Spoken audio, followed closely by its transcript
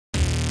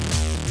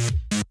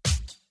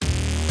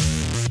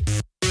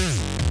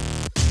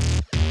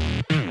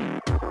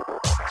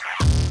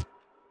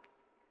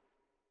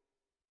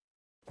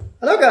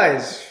Hello,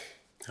 guys.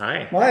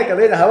 Hi. Mike,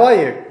 Aleena, how are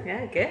you?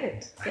 Yeah,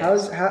 good.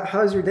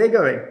 How's your day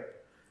going?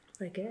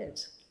 Very good.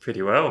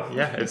 Pretty well.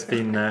 Yeah, it's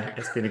been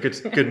a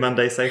good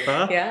Monday so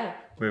far. Yeah.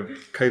 We're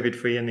COVID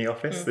free in the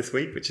office this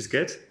week, which is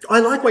good.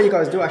 I like what you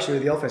guys do actually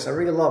with the office. I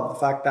really love the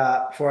fact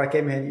that before I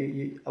came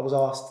here, I was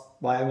asked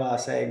by Emma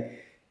saying,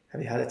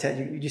 "Have you had a test?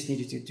 You just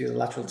needed to do a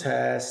lateral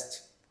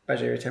test,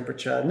 measure your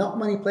temperature." Not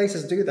many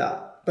places do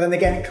that. But then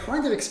again,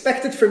 kind of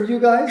expected from you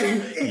guys,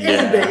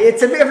 isn't it?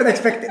 It's a bit of an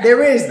expected.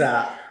 There is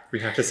that. We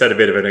have to set a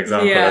bit of an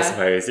example, Yeah. I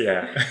suppose.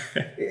 Yeah.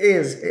 It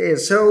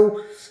is.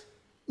 So,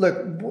 look,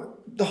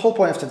 the whole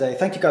point of today,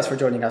 thank you guys for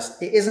joining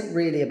us. It isn't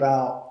really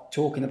about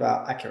talking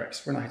about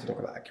accuRx. We're not here to talk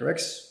about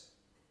accuRx.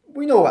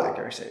 We know what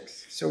accuRx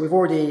is. So we've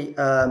already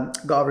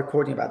got a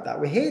recording about that.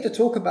 We're here to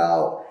talk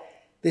about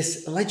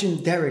this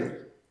legendary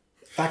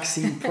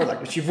vaccine product,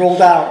 which you've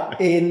rolled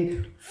out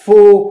in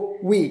 4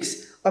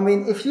 weeks. I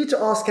mean, if you were to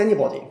ask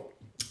anybody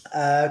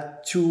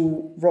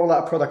to roll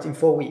out a product in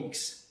 4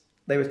 weeks,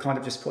 they would kind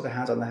of just put their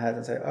hands on their head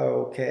and say,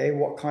 oh, okay,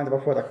 what kind of a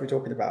product are we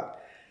talking about?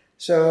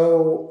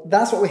 So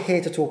that's what we're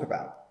here to talk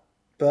about.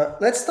 But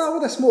let's start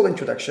with a small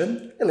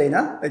introduction.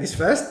 Aleena, ladies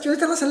first, do you want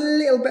to tell us a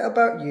little bit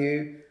about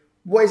you?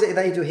 What is it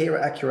that you do here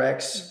at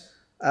accuRx?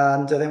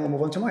 And then we'll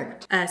move on to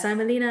Mike. So I'm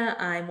Aleena.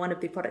 I'm one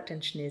of the product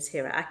engineers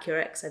here at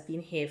accuRx. I've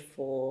been here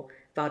for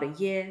about a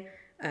year.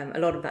 A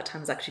lot of that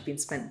time has actually been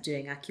spent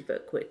doing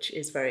accuBook, which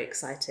is very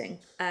exciting.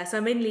 So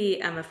I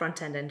mainly am a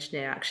front-end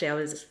engineer. Actually, I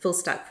was full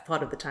stack for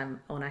part of the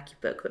time on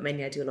accuBook, but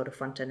mainly I do a lot of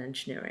front-end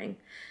engineering.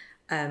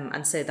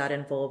 And so that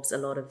involves a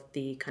lot of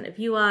the kind of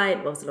UI, it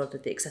involves a lot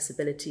of the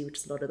accessibility, which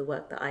is a lot of the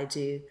work that I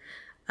do.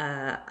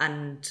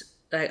 And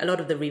a lot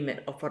of the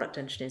remit of product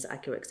engineers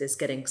at accuRx is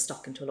getting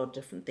stuck into a lot of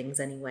different things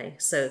anyway.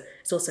 So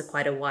it's also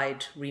quite a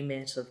wide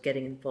remit of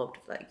getting involved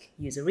with like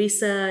user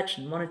research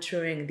and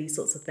monitoring and these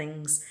sorts of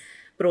things,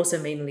 but also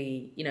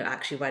mainly,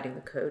 actually writing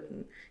the code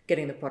and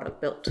getting the product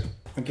built.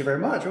 Thank you very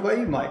much. What about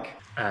you, Mike?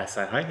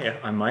 So hi, yeah,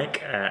 I'm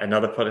Mike,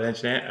 another product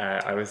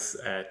engineer. I was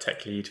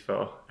tech lead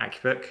for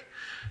accuBook.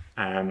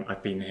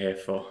 I've been here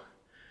for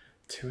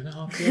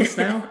 2.5 years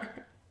now.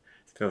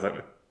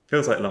 It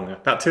feels like longer.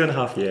 About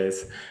 2.5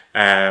 years.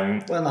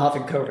 1.5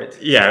 in COVID.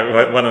 Yeah,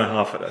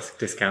 1.5. That's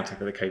discounting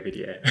for the COVID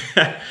year.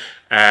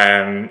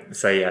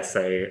 So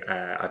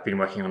I've been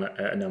working on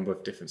a number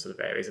of different sort of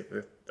areas of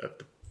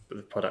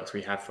the products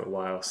we have for a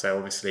while. So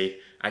obviously,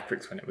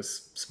 accuRx, when it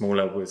was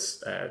smaller,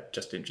 was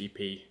just in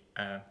GP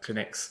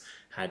clinics.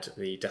 Had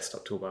the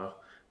desktop toolbar.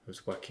 I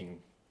was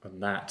working on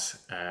that,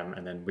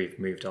 and then we've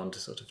moved on to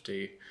sort of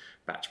do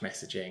batch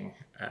messaging,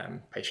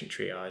 patient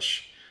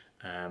triage,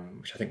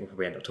 which I think we'll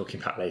probably end up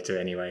talking about later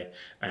anyway.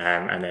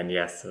 And then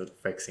sort of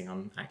focusing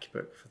on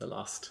accuBook for the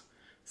last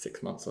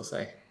 6 months or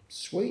so.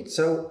 Sweet.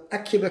 So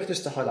accuBook,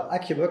 just to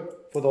highlight,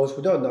 accuBook, for those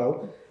who don't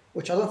know,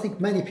 which I don't think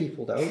many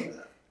people know,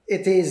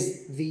 it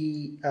is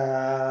the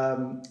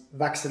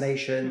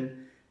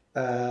vaccination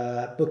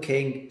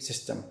booking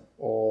system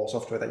or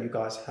software that you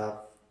guys have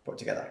put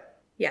together.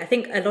 Yeah, I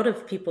think a lot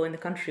of people in the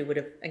country would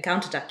have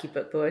encountered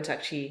accuBook but won't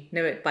actually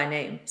know it by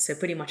name. So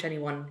pretty much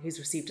anyone who's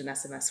received an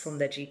SMS from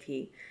their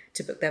GP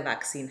to book their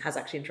vaccine has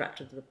actually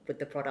interacted with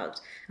the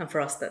product. And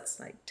for us, that's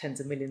like tens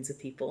of millions of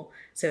people.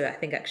 So I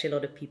think actually a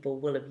lot of people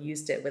will have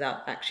used it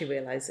without actually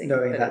realizing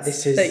knowing that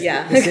this is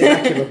yeah. This is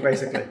accuBook,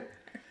 basically.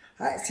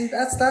 See,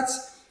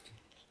 that's.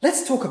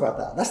 Let's talk about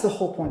that. That's the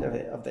whole point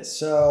of this.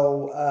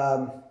 So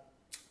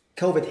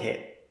COVID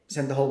hit,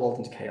 sent the whole world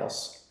into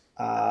chaos.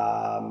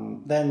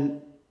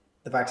 Then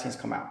the vaccines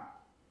come out.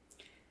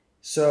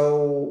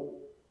 So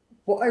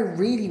what I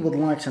really would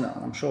like to know,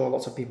 and I'm sure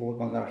lots of people would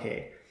want to know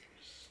here,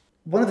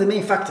 one of the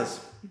main factors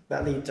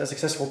that lead to a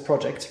successful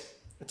project,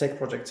 a tech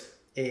project,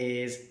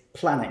 is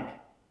planning.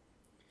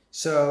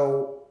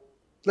 So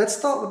let's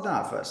start with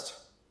that first.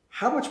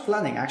 How much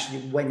planning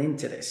actually went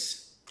into this?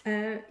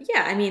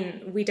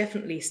 We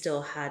definitely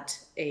still had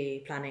a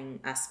planning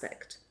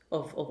aspect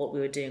of what we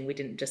were doing. We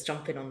didn't just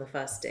jump in on the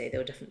first day. There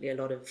were definitely a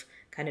lot of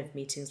kind of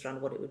meetings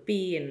around what it would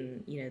be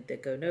and, the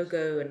go, no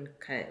go, and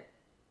kind of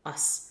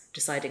us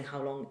deciding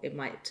how long it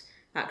might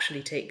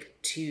actually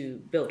take to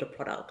build a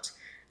product.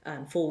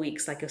 4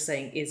 weeks, like you're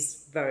saying,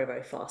 is very,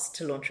 very fast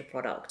to launch a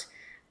product.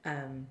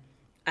 And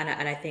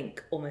I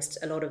think almost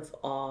a lot of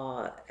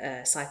our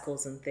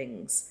cycles and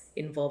things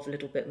involve a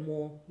little bit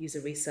more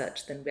user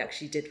research than we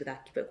actually did with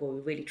accuBook, where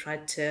we really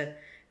tried to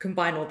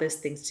combine all those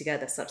things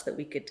together such that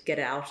we could get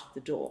it out of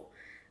the door.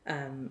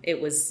 It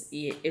was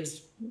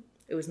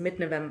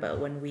mid-November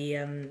when we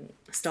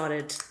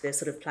started the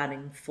sort of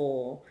planning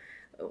for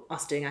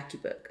us doing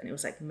accuBook, and it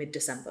was like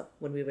mid-December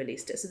when we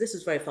released it. So this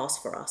was very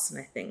fast for us, and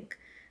I think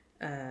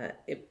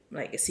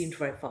it seemed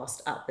very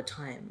fast at the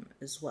time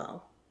as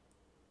well.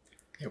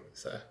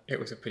 It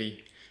was a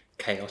pretty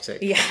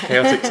chaotic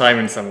time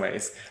in some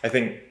ways.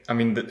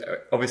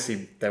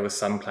 Obviously there was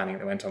some planning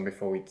that went on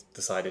before we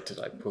decided to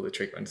pull the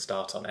trigger and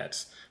start on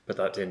it, but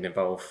that didn't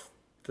involve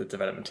the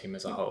development team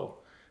as a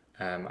whole.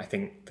 I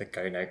think the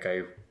go no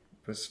go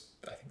was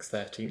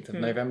 13th of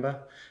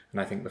November, and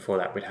I think before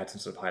that we'd had some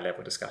sort of high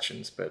level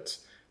discussions, but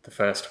the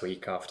first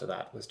week after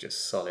that was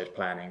just solid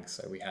planning.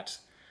 So we had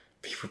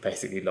people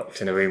basically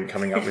locked in a room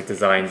coming up with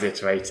designs,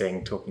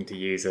 iterating, talking to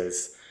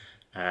users,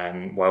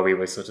 while we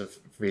were sort of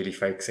really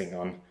focusing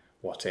on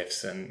what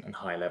ifs and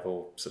high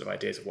level sort of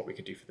ideas of what we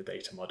could do for the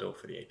data model,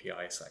 for the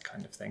APIs, that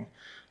kind of thing.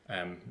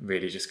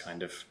 Really just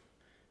kind of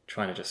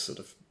trying to just sort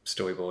of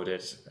storyboard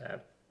it,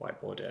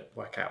 whiteboard it,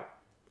 work out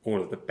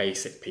all of the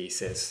basic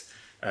pieces,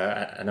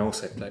 and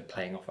also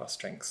playing off our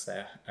strengths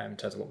there in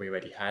terms of what we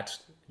already had.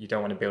 You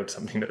don't want to build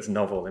something that's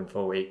novel in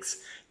 4 weeks.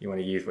 You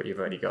want to use what you've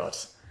already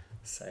got.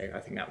 So I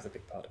think that was a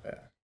big part of it.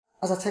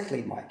 As a tech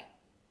lead, Mike,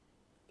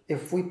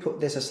 if we put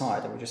this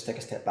aside and we just take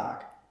a step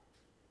back,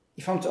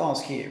 if I'm to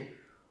ask you,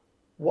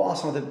 what are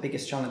some of the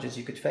biggest challenges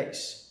you could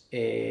face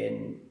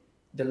in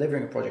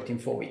delivering a project in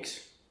 4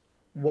 weeks?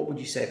 What would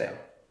you say there?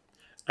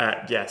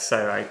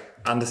 So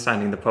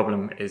understanding the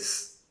problem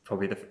is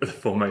probably the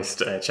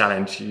foremost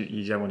challenge.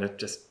 You don't want to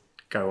just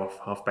go off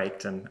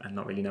half-baked and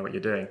not really know what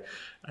you're doing.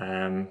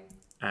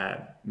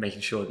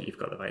 Making sure that you've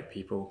got the right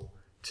people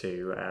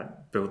to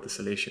build the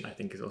solution, I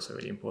think, is also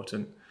really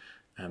important.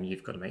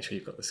 You've got to make sure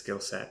you've got the skill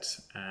set.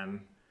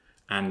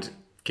 And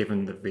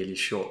given the really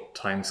short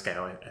time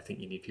scale, I think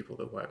you need people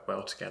that work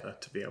well together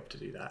to be able to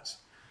do that,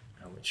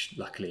 which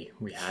luckily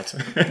we had.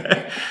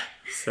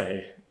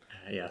 So,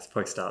 I'll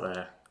probably start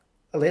there.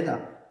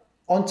 Aleena,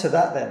 on to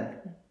that then.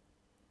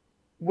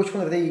 Which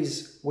one of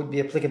these would be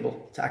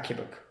applicable to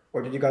accuBook?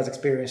 Or did you guys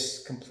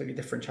experience completely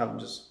different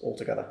challenges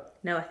altogether?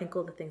 No, I think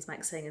all the things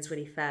Mike's saying is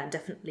really fair. And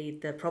definitely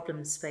the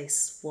problem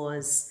space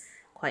was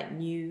quite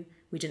new.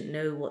 We didn't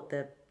know what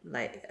the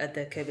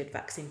COVID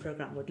vaccine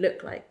program would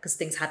look like because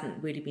things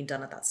hadn't really been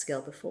done at that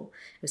scale before.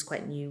 It was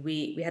quite new.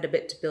 We had a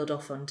bit to build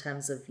off on in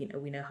terms of,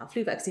 we know how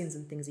flu vaccines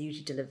and things are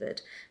usually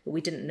delivered, but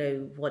we didn't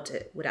know what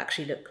it would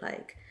actually look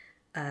like.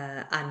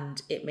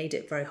 And it made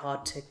it very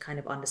hard to kind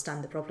of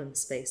understand the problem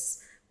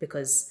space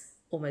because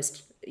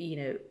almost,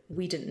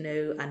 we didn't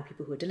know and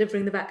people who were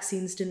delivering the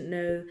vaccines didn't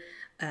know.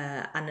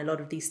 And a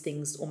lot of these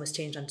things almost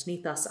changed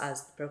underneath us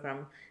as the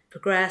program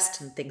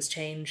progressed and things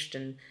changed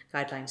and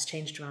guidelines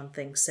changed around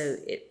things. So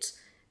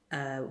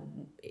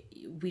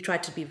we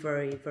tried to be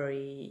very,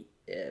 very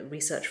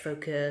research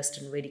focused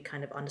and really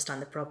kind of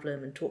understand the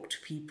problem and talk to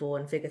people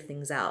and figure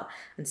things out.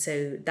 And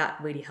so that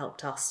really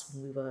helped us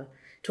when we were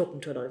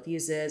talking to a lot of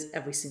users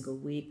every single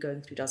week,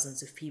 going through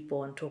dozens of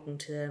people and talking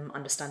to them,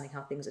 understanding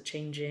how things are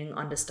changing,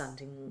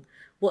 understanding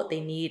what they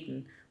need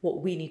and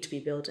what we need to be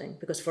building.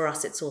 Because for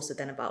us, it's also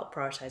then about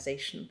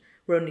prioritization.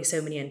 We're only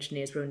so many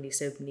engineers, we're only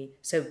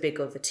so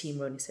big of a team,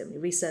 we're only so many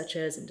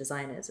researchers and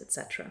designers,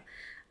 etc.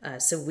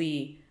 So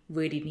we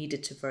really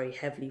needed to very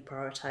heavily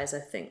prioritize, I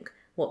think,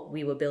 what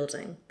we were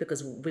building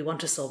because we want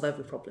to solve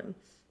every problem,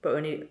 but we're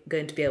only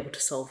going to be able to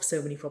solve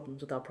so many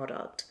problems with our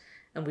product.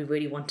 And we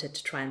really wanted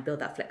to try and build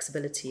that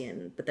flexibility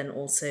in, but then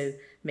also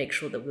make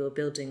sure that we were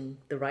building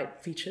the right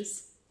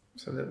features.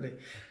 Absolutely.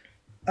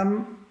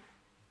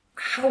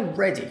 How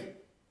ready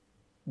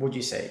would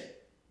you say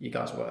you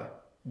guys were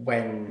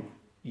when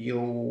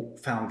you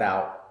found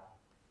out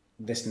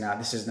this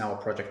is now a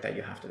project that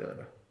you have to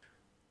deliver?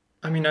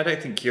 I mean, I don't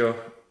think you're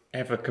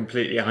ever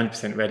completely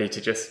 100% ready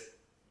to just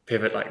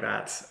pivot like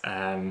that.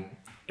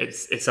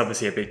 It's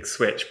obviously a big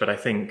switch, but I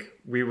think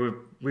we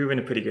were in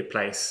a pretty good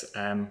place.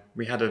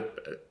 We had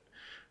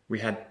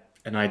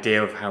an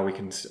idea of how we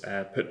can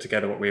put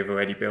together what we've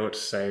already built.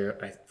 So,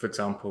 for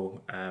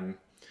example,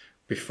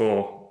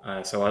 before,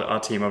 our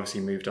team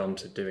obviously moved on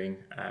to doing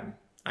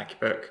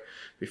accuBook.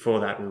 Before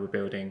that, we were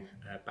building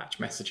batch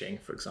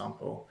messaging, for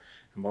example.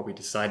 And what we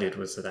decided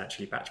was that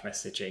actually batch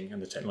messaging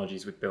and the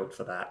technologies we'd built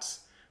for that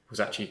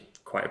was actually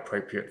quite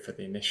appropriate for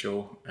the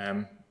initial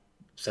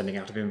sending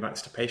out of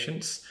invites to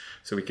patients.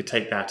 So we could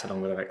take that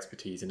along with our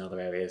expertise in other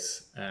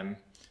areas.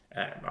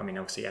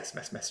 Obviously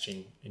SMS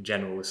messaging in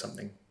general was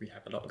something we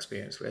have a lot of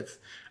experience with.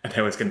 And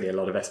there was going to be a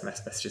lot of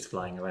SMS messages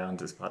flying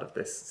around as part of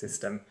this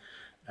system.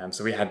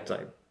 So we had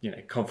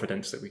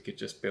confidence that we could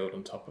just build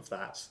on top of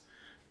that.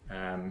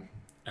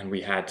 And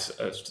we had,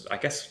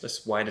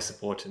 this wider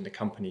support in the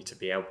company to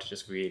be able to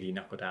just really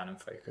knuckle down and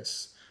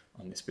focus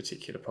on this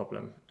particular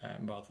problem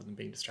rather than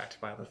being distracted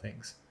by other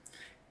things.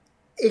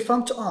 If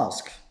I'm to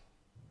ask,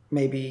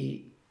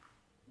 maybe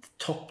the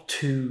top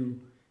 2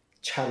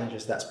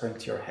 challenges that spring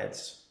to your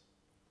heads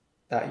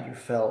that you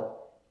felt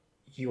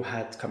you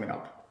had coming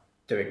up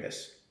doing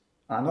this.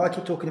 I know I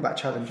keep talking about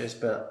challenges,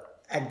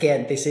 but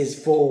again, this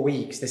is 4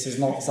 weeks. This is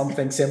not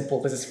something simple.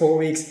 This is 4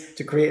 weeks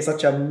to create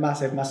such a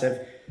massive,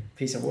 massive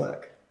piece of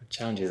work.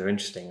 Challenges are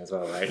interesting as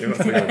well, right? That's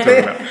what you're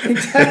talking about.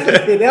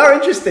 Exactly, they are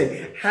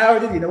interesting. How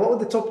did what were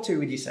the top 2,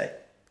 would you say?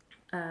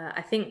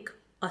 I think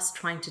us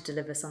trying to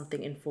deliver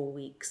something in 4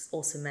 weeks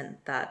also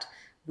meant that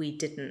we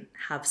didn't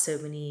have so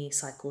many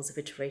cycles of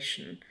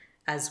iteration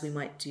as we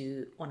might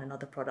do on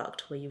another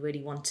product where you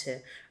really want to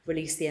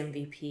release the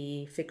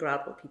MVP, figure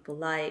out what people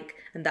like.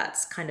 And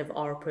that's kind of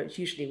our approach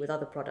usually with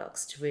other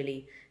products to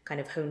really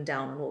kind of hone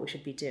down on what we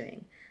should be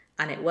doing.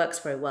 and it works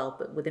very well,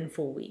 but within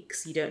 4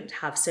 weeks you don't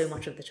have so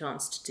much of the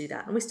chance to do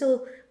that. And we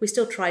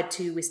still tried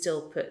to, we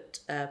still put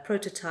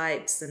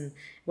prototypes, and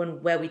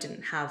where we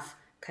didn't have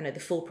kind of the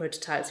full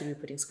prototypes, we'd be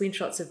putting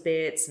screenshots of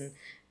bits and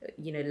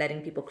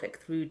letting people click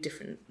through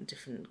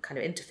different kind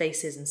of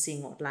interfaces and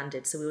seeing what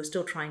landed. So we were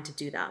still trying to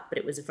do that, but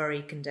it was a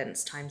very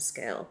condensed time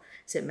scale.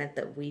 So it meant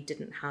that we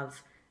didn't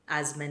have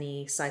as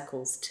many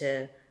cycles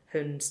to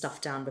hone stuff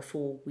down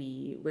before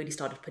we really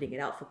started putting it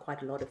out for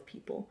quite a lot of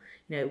people.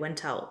 It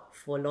went out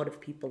for a lot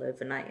of people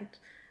overnight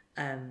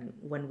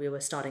when we were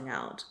starting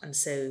out. And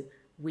so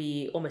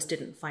we almost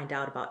didn't find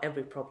out about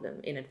every problem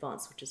in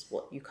advance, which is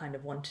what you kind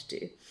of want to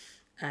do.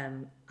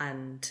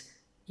 And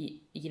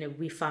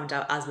we found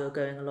out as we were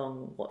going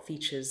along what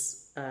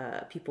features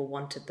people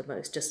wanted the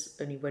most,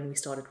 just only when we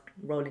started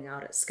rolling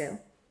out at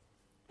scale.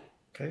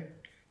 Okay.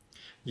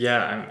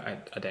 Yeah,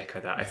 I'd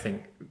echo that. I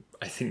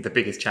think the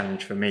biggest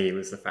challenge for me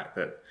was the fact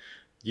that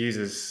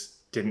users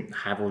didn't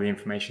have all the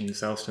information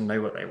themselves to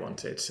know what they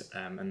wanted.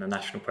 And the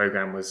national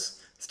program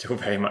was still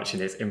very much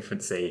in its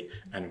infancy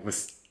and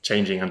was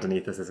changing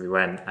underneath us as we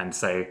went. And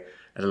so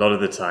a lot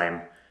of the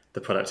time,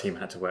 the product team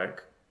had to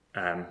work.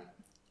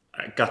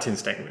 Gut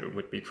instinct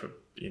would be,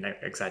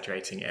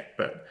 exaggerating it,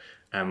 but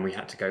we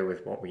had to go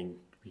with what we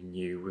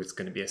knew was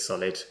going to be a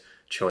solid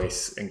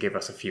choice and give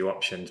us a few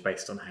options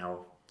based on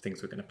how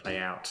things were going to play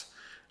out.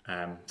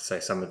 So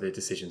some of the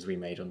decisions we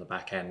made on the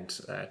back end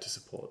to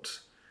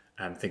support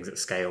things at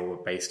scale were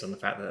based on the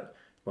fact that,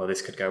 well,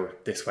 this could go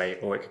this way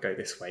or it could go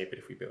this way, but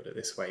if we build it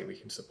this way, we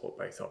can support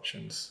both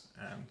options.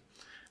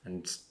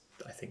 And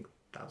I think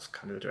that was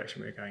kind of the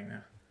direction we were going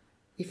there.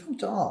 If I'm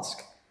to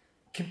ask,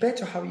 compared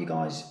to how you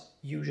guys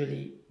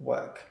usually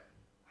work,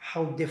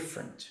 how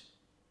different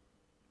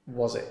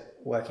was it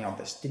working on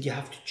this? Did you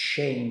have to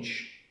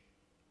change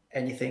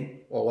anything,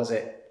 or was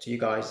it, to you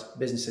guys,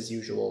 business as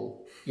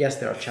usual? Yes,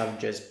 there are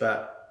challenges,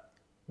 but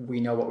we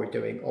know what we're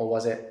doing. Or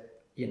was it,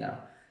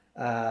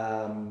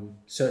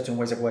 certain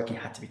ways of working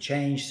had to be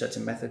changed,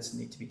 certain methods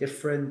need to be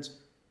different,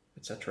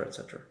 etc.,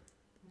 etc.?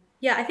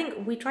 Yeah, I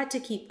think we tried to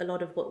keep a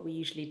lot of what we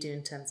usually do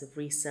in terms of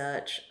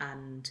research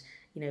and,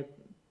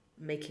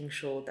 making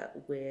sure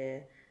that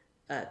we're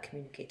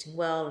communicating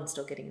well and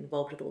still getting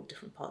involved with all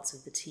different parts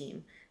of the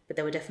team. But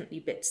there were definitely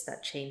bits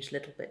that changed a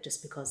little bit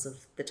just because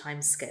of the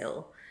time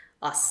scale.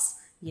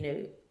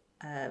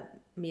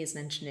 Me as an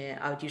engineer,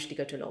 I would usually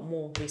go to a lot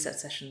more research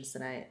sessions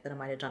than I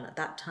might have done at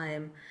that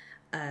time.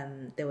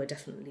 There were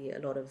definitely a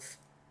lot of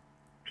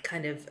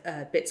kind of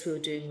bits we were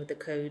doing with the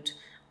code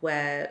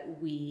where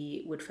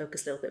we would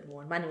focus a little bit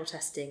more on manual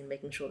testing and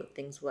making sure that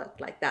things worked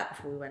like that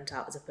before we went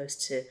out, as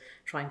opposed to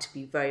trying to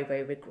be very,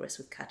 very rigorous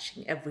with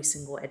catching every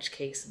single edge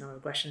case in our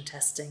regression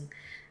testing.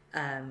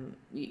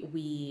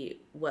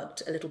 We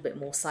worked a little bit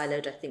more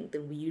siloed, I think,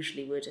 than we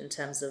usually would in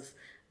terms of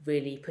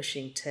really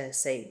pushing to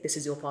say, this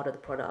is your part of the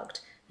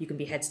product. You can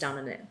be heads down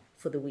on it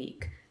for the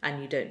week,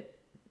 and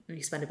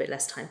you spend a bit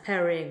less time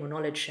pairing or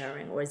knowledge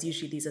sharing, whereas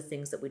usually these are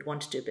things that we'd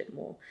want to do a bit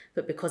more.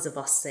 But because of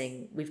us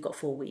saying we've got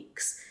 4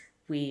 weeks,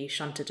 we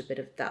shunted a bit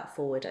of that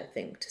forward, I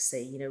think, to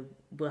say,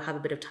 we'll have a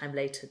bit of time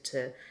later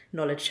to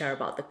knowledge share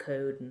about the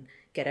code and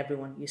get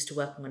everyone used to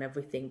working on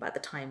everything. But at the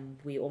time,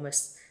 we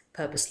almost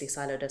purposely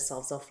siloed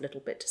ourselves off a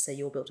little bit to say,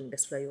 you're building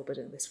this flow, you're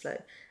building this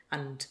flow,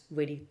 and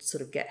really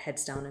sort of get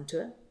heads down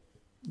into it.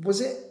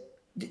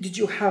 Did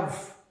you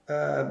have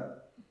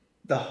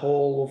the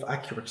whole of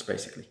accuRx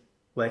basically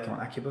working on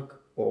accuBook,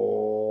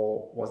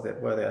 or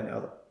were there any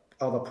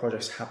other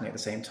projects happening at the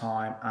same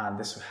time, and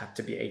this had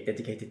to be a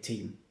dedicated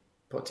team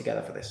put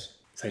together for this?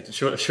 So the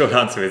short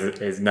answer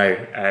is no.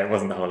 It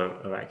wasn't the whole of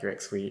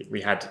accuRx.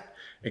 We had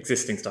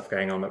existing stuff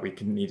going on that we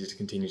needed to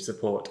continue to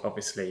support.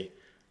 Obviously,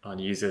 our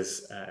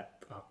users,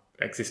 our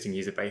existing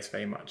user base,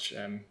 very much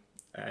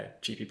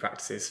GP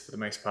practices for the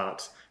most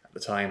part at the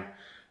time.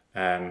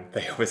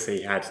 They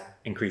obviously had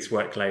increased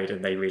workload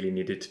and they really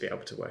needed to be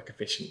able to work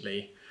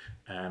efficiently.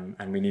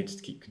 And we needed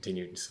to keep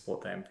continuing to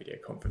support them, video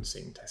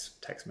conferencing,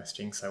 text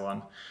messaging, so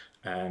on.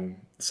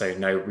 So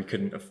no, we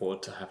couldn't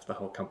afford to have the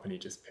whole company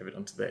just pivot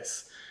onto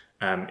this.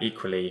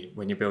 Equally,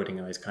 when you're building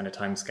those kind of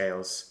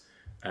timescales,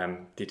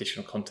 the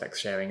additional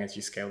context sharing as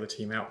you scale the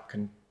team out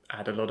can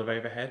add a lot of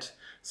overhead.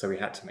 So we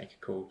had to make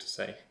a call to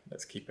say,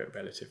 let's keep it a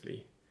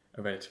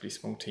relatively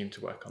small team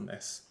to work on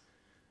this.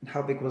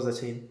 How big was the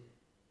team,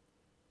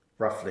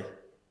 roughly?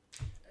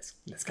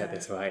 Let's get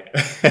this right.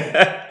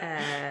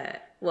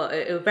 Well,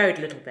 it varied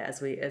a little bit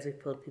as we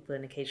pulled people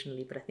in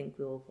occasionally, but I think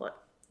we were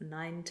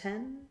 9,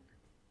 10?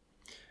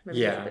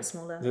 Maybe a little bit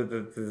smaller.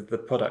 The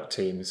product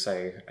team,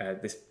 so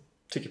this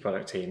particular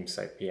product team,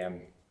 so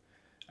PM,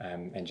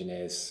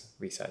 engineers,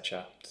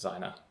 researcher,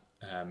 designer.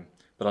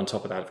 But on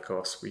top of that, of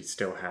course, we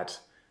still had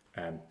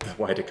the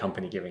wider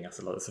company giving us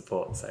a lot of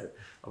support. So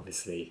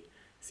obviously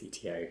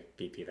CTO,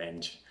 VP of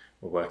Eng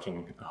were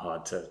working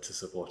hard to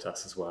support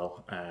us as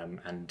well.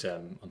 And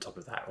on top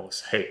of that,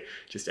 also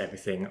just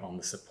everything on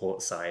the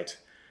support side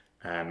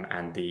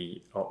and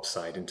the ops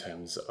side in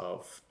terms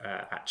of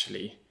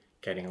actually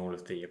getting all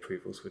of the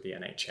approvals with the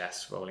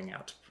NHS, rolling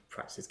out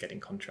practices, getting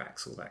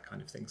contracts, all that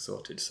kind of thing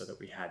sorted so that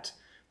we had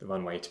the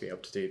runway to be able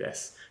to do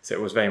this. So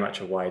it was very much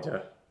a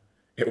wider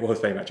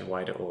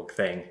org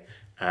thing,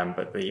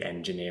 but the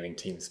engineering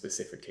team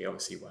specifically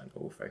obviously weren't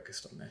all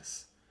focused on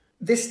this.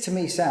 This to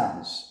me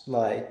sounds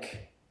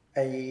like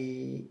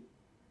an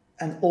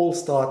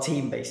all-star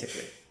team,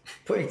 basically,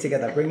 bringing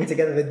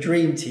together the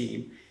dream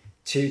team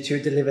to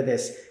deliver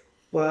this.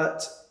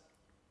 But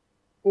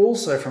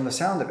also from the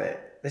sound of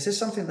it, this is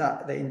something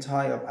that the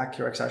entire of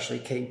accuRx actually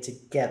came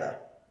together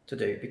to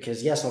do,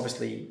 because yes,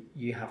 obviously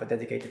you have a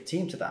dedicated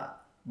team to that,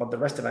 but the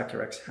rest of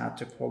accuRx had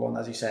to pull on,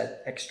 as you said,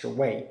 extra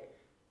weight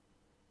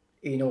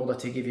in order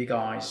to give you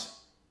guys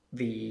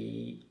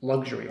the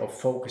luxury of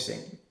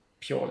focusing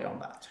purely on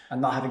that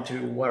and not having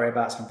to worry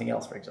about something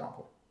else, for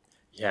example.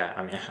 Yeah,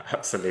 I mean,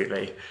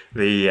 absolutely.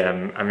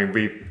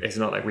 It's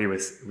not like we were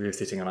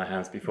sitting on our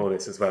hands before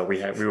this as well.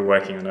 We were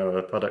working on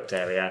another product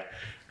area,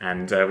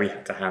 and we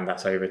had to hand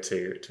that over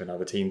to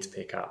another team to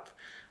pick up.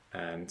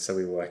 So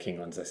we were working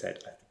on, as I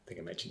said, I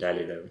think I mentioned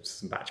earlier, there was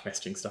some batch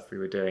messaging stuff we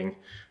were doing.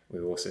 We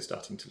were also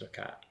starting to look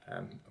at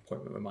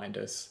appointment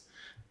reminders,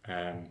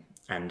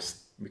 and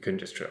we couldn't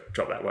just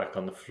drop that work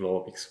on the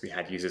floor because we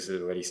had users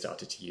that already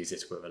started to use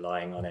it. We're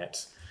relying on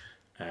it.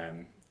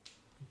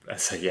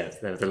 So yeah,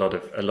 there was a lot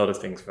of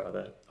things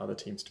for other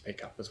teams to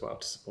pick up as well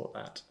to support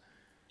that.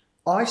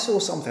 I saw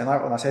something.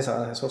 When I say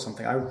something, I saw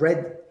something. I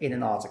read in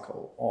an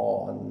article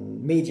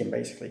on Medium,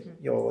 basically,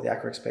 the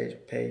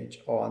accuRx page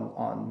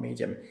on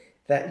Medium,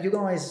 that you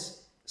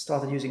guys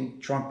started using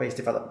trunk-based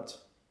development.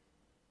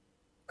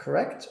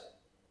 Correct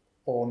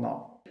or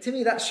not? To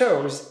me, that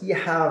shows you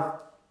have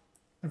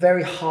a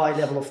very high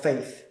level of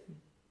faith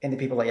in the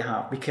people that you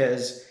have,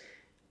 because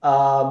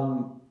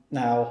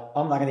now,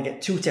 I'm not going to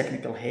get too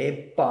technical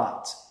here,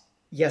 but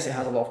yes, it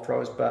has a lot of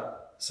pros,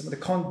 but some of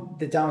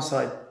the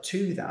downside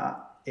to that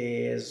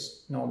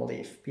is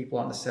normally if people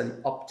aren't necessarily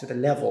up to the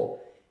level,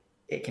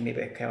 it can be a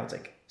bit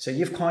chaotic. So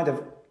you've kind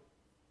of,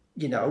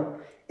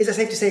 is it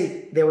safe to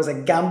say there was a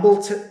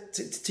gamble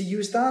to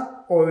use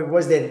that? Or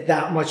was there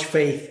that much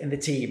faith in the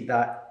team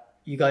that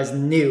you guys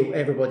knew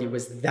everybody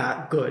was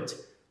that good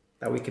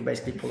that we could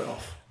basically pull it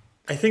off?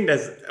 I think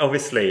there's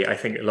obviously, a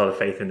lot of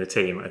faith in the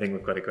team. I think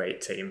we've got a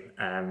great team,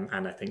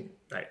 and I think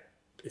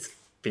it's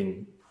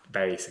been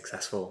very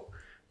successful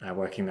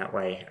working that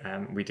way.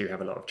 We do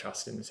have a lot of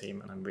trust in the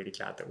team, and I'm really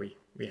glad that we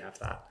have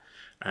that.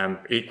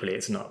 Equally,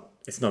 it's not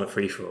a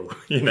free for all.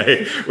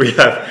 We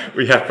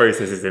have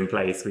processes in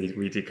place.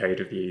 We do code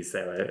reviews.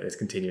 There's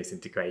continuous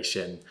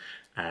integration.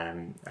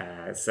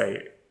 So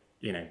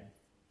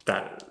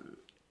that.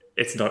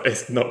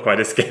 It's not quite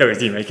as scary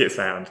as you make it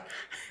sound.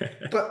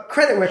 But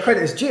credit where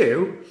credit is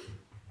due,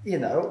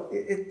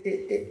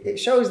 it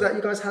shows that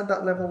you guys had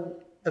that level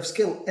of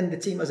skill in the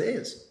team as it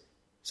is.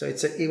 So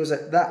it was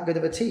that good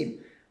of a team.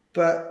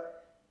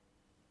 But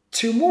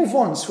to move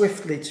on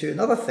swiftly to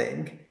another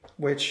thing,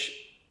 which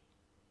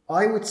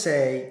I would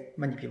say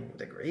many people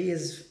would agree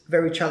is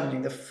very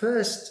challenging. The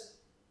first,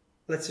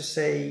 let's just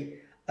say,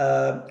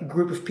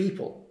 group of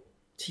people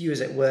to use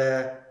it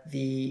were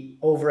the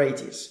over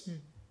 80s.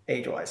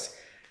 Age-wise.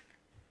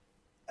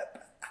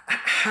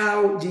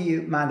 How do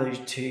you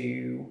manage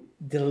to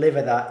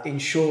deliver that,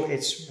 ensure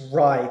it's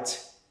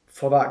right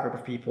for that group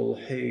of people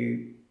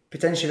who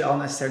potentially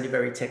aren't necessarily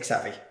very tech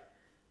savvy,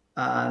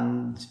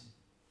 and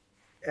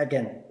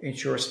again,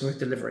 ensure a smooth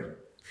delivery?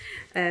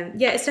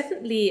 It's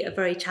definitely a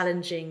very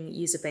challenging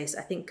user base,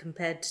 I think,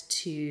 compared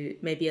to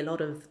maybe a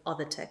lot of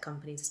other tech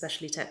companies,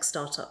 especially tech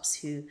startups,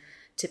 who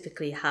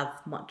typically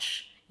have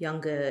much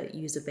younger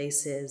user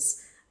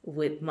bases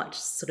with much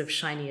sort of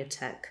shinier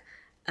tech,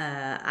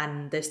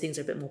 and those things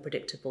are a bit more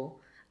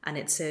predictable. And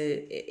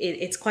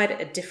it's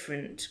quite a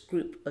different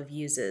group of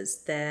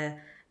users.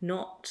 They're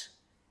not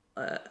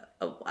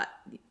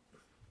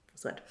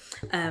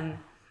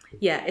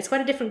it's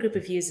quite a different group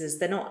of users.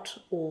 They're not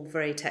all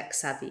very tech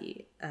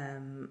savvy,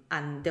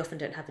 and they often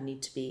don't have a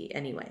need to be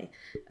anyway,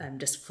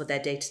 just for their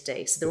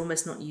day-to-day. So they're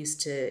almost not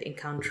used to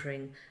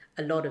encountering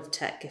a lot of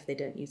tech if they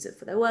don't use it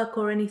for their work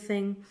or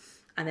anything.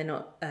 And they're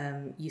not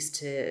used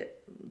to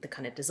the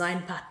kind of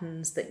design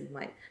patterns that you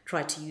might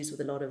try to use with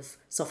a lot of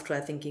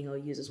software thinking, or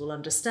users will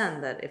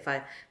understand that if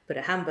I put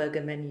a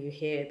hamburger menu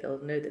here,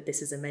 they'll know that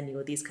this is a menu,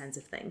 or these kinds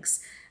of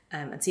things.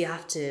 And so you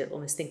have to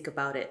almost think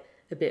about it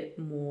a bit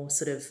more,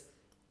 sort of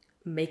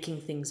making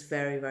things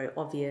very, very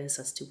obvious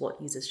as to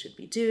what users should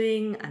be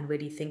doing, and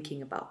really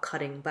thinking about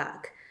cutting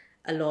back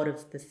a lot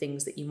of the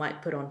things that you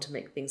might put on to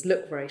make things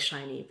look very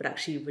shiny, but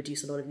actually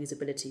reduce a lot of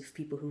usability for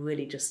people who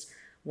really just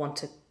want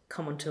to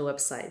come onto a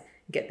website,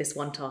 get this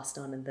one task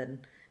done, and then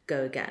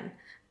go again.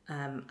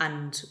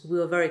 And we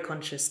were very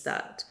conscious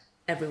that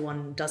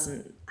everyone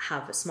doesn't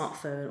have a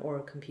smartphone or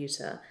a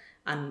computer,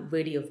 and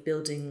really of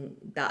building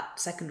that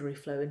secondary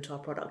flow into our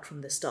product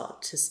from the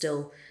start to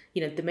still,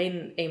 the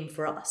main aim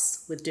for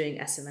us with doing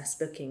SMS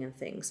booking and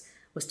things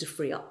was to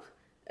free up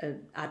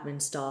admin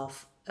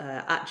staff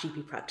at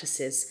GP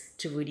practices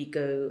to really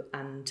go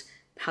and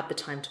have the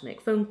time to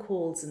make phone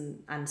calls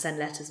and send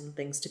letters and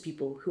things to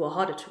people who are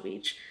harder to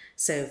reach.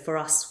 So for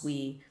us,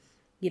 we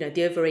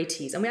the over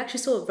 80s, and we actually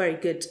saw a very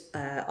good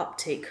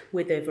uptake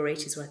with over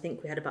 80s, where I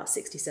think we had about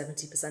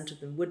 60-70% of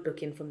them would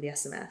book in from the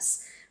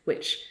SMS,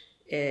 which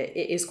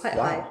is quite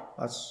high. Wow,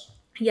 that's...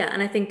 Yeah,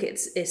 and I think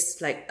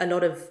it's like a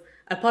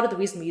part of the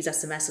reason we use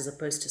SMS as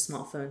opposed to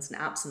smartphones and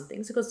apps and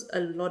things, because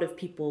a lot of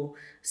people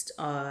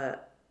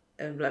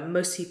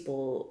most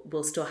people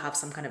will still have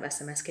some kind of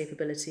SMS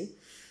capability.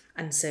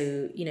 And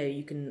so,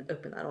 you can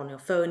open that on your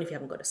phone. If you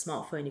haven't got a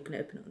smartphone, you can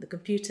open it on the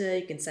computer.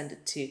 You can send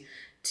it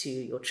to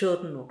your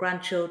children or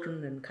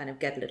grandchildren and kind of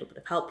get a little bit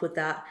of help with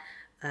that.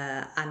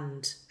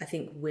 And I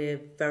think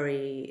we're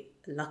very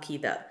lucky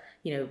that,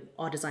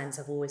 our designs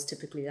have always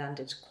typically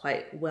landed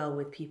quite well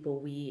with people.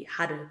 We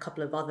had a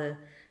couple of other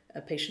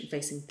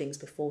patient-facing things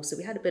before, so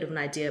we had a bit of an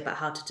idea about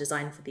how to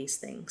design for these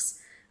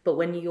things. But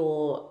when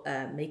you're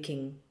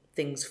making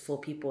things for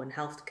people in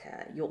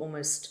healthcare, your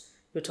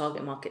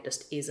target market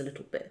just is a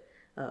little bit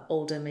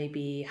older,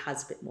 maybe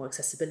has a bit more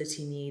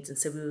accessibility needs. And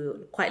so we were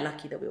quite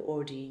lucky that we were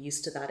already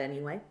used to that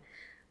anyway.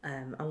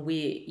 And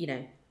we,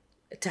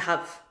 to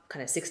have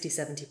kind of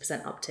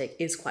 60-70% uptake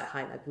is quite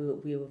high. Like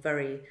we were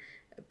very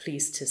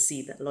pleased to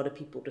see that a lot of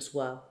people just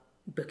were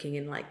booking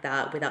in like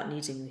that without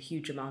needing a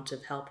huge amount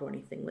of help or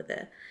anything with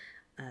it.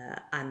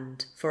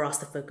 And for us,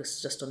 the focus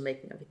is just on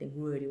making everything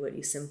really,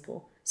 really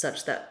simple,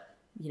 such that,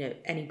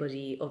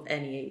 anybody of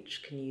any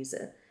age can use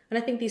it. And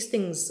I think these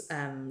things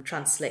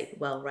translate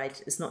well,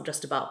 right? It's not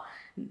just about,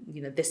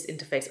 this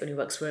interface only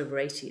works for over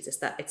 80s. It's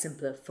that it's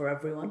simpler for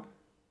everyone.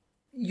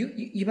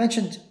 You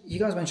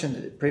guys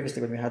mentioned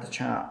previously when we had the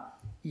chat,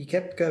 you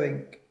kept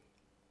going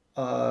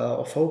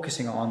or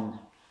focusing on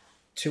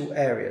two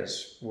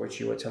areas which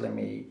you were telling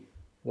me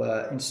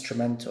were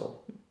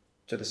instrumental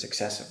to the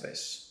success of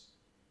this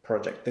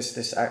project, the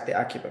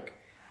accuBook.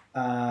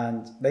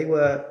 And they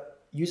were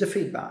user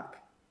feedback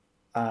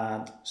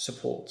and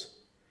support.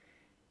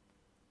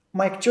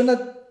 Mike, do you want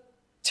to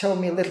tell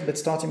me a little bit,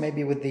 starting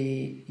maybe with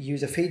the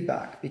user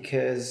feedback?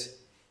 Because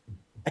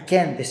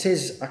again,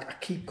 I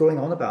keep going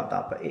on about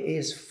that, but it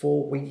is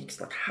 4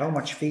 weeks. Like, how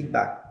much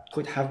feedback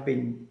could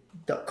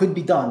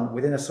be done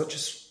within such a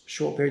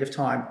short period of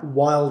time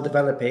while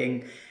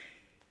developing,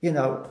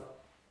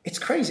 it's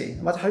crazy,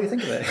 no matter how you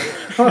think of it.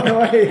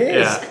 It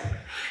is.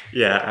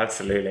 Yeah,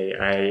 absolutely.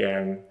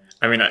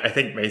 I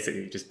think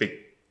basically just big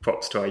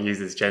props to our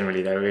users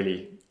generally. They're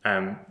really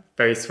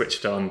very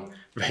switched on,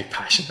 very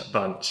passionate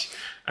bunch,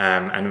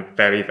 and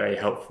very, very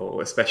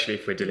helpful, especially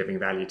if we're delivering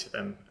value to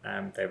them.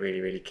 They're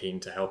really, really keen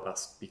to help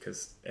us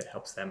because it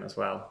helps them as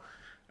well.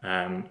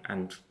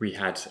 And we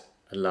had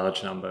a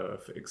large number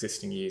of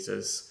existing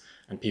users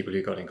and people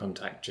who got in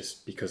contact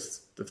just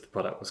because the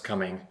product was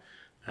coming.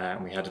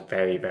 We had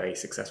very, very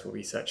successful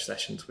research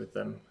sessions with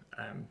them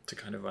to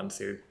kind of run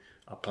through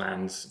our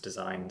plans,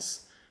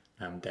 designs,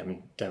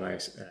 demo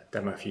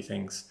a few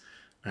things,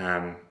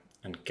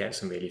 and get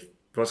some really...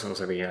 What's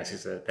also really nice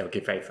is that they'll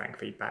give very frank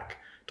feedback.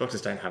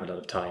 Doctors don't have a lot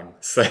of time,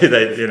 so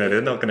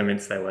they're not going to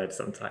mince their words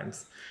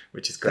sometimes,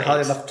 which is great. They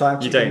have enough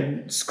time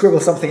to scribble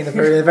something in a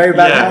very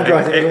bad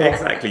handwriting.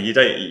 Exactly.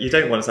 You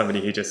don't want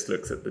somebody who just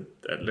looks at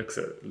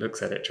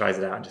it, tries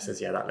it out, and just says,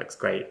 "Yeah, that looks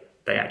great."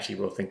 They actually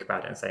will think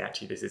about it and say,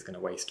 "Actually, this is going to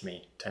waste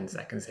me 10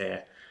 seconds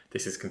here.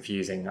 This is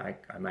confusing. I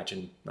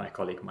imagine my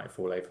colleague might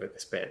fall over at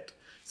this bit."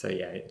 So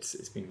yeah,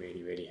 it's been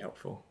really, really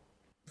helpful.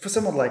 For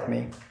someone like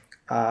me,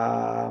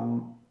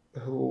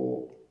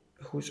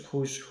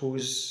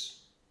 whose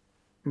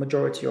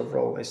majority of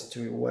role is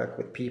to work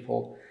with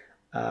people,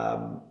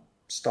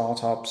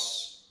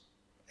 startups,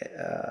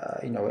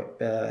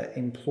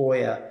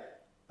 employer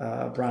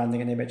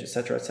branding and image,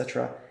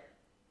 etc.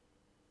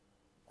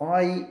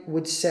 I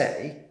would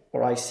say,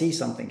 or I see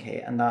something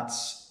here, and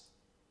that's,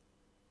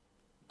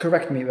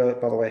 correct me by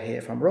the way here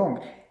if I'm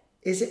wrong,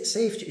 is it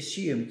safe to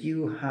assume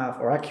you have,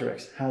 or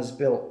accuRx has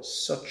built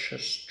such a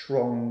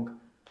strong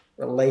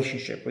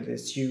relationship with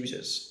its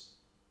users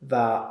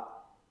that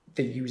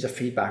the user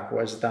feedback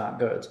was that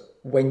good?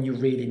 When you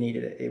really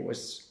needed it, it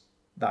was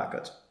that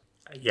good?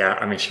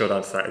 Yeah, short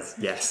answer to that is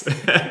yes.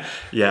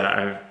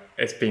 Yeah,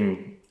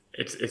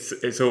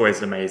 it's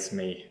always amazed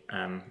me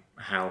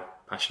how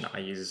passionate our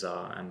users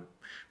are, and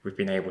we've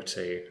been able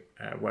to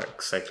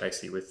work so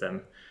closely with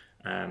them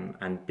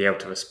and be able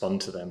to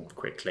respond to them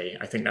quickly.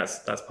 I think that's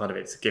part of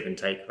it. It's a give and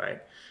take,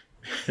 right?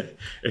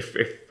 if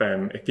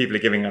people are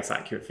giving us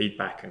accurate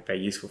feedback and very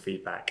useful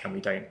feedback, and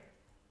we don't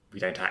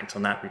act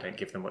on that, we don't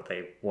give them what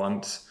they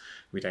want,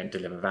 we don't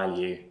deliver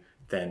value,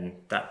 then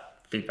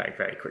that feedback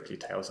very quickly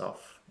tails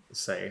off.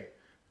 So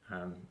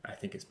I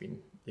think it's been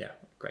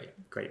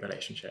great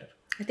relationship.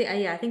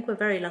 I think we're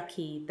very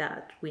lucky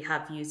that we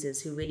have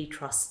users who really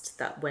trust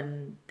that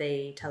when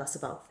they tell us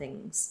about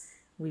things,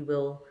 we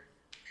will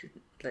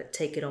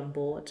take it on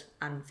board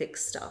and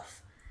fix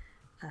stuff.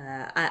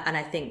 And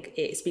I think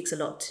it speaks a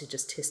lot to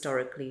just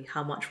historically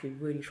how much we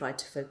really try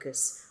to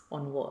focus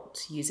on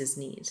what users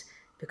need,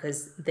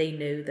 because they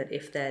know that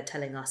if they're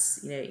telling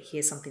us,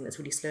 here's something that's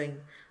really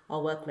slowing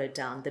our workload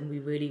down, then we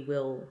really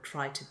will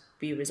try to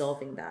be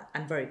resolving that,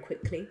 and very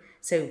quickly.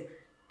 So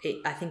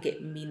I think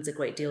it means a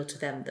great deal to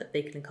them that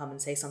they can come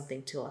and say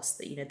something to us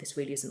that, this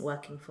really isn't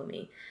working for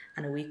me.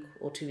 And a week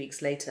or 2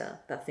 weeks later,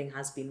 that thing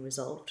has been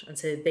resolved. And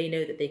so they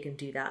know that they can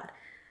do that.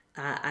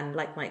 And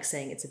like Mike's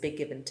saying, it's a big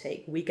give and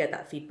take. We get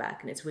that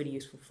feedback and it's really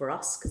useful for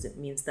us because it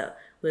means that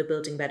we're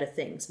building better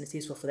things, and it's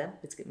useful for them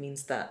because it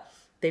means that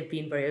they've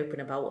been very open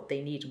about what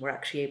they need and we're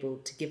actually able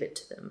to give it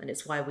to them. And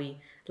it's why we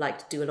like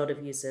to do a lot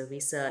of user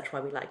research, why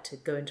we like to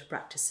go into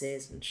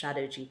practices and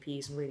shadow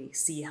GPs and really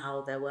see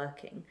how they're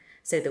working,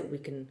 so that we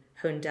can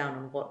hone down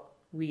on what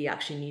we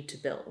actually need to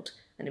build.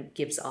 And it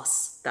gives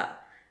us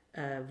that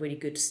really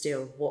good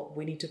steer of what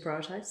we need to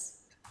prioritize.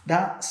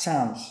 That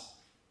sounds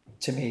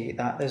to me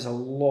that there's a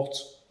lot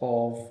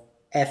of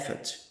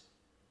effort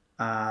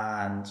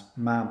and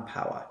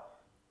manpower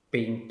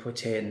being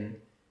put in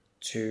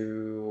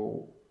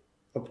to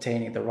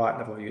obtaining the right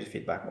level of user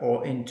feedback,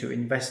 or into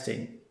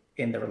investing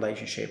in the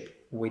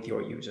relationship with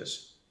your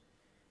users.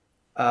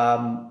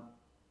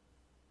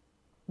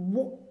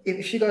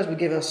 If you guys would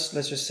give us,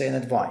 let's just say, an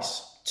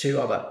advice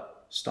to other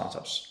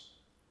startups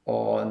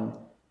on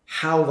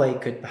how they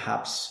could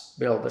perhaps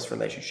build this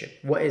relationship,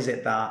 what is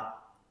it that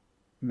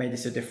made it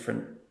so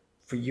different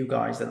for you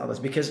guys than others?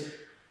 Because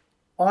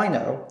I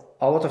know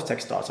a lot of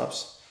tech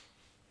startups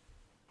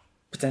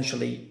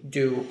potentially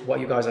do what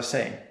you guys are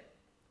saying,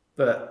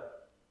 but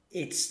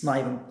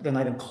they're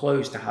not even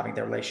close to having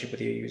the relationship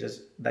with your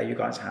users that you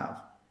guys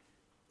have.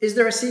 Is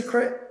there a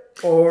secret,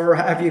 or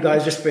have you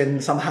guys just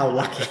been somehow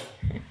lucky?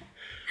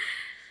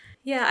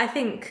 Yeah, I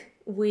think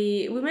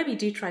we maybe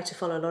do try to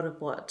follow a lot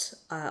of what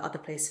other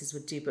places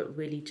would do, but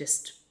really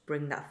just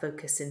bring that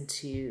focus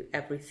into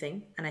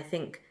everything. And I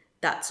think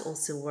that's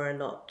also where a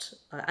lot,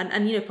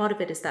 and part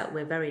of it is that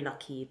we're very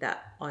lucky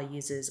that our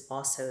users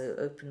are so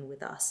open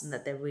with us and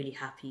that they're really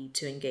happy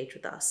to engage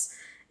with us.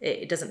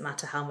 It doesn't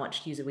matter how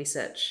much user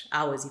research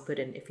hours you put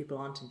in if people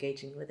aren't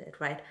engaging with it,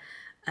 right?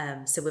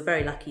 So we're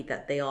very lucky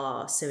that they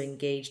are so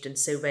engaged and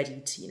so ready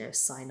to,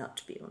 sign up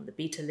to be on the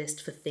beta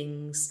list for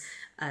things,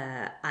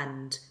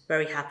 and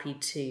very happy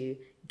to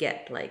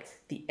get like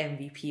the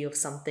MVP of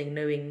something,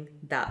 knowing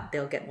that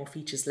they'll get more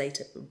features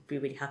later, but be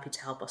really happy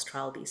to help us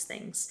trial these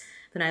things.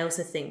 Then I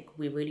also think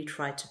we really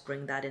try to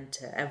bring that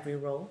into every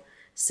role.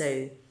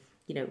 So,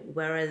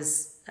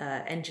 whereas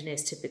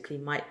engineers typically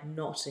might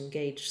not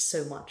engage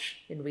so much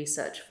in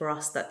research, for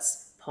us,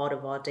 that's part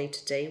of our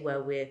day-to-day,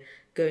 where we're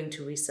going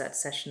to research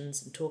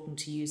sessions and talking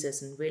to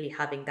users and really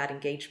having that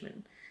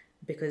engagement,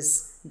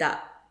 because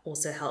that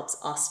also helps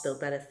us build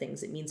better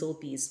things. It means all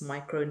these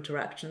micro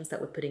interactions that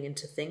we're putting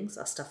into things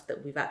are stuff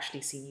that we've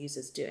actually seen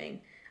users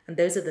doing. And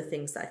those are the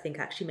things that I think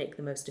actually make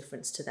the most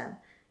difference to them.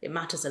 It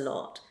matters a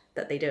lot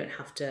that they don't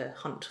have to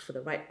hunt for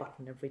the right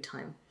button every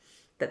time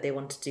that they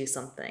want to do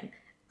something.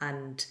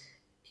 And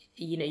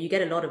you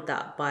get a lot of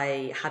that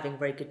by having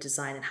very good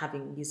design and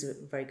having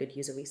very good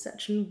user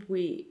research. And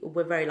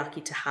we're very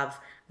lucky to have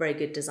very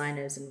good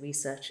designers and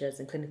researchers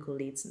and clinical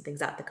leads and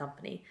things at the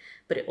company.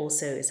 But it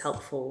also is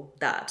helpful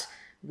that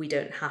we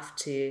don't have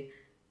to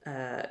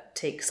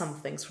take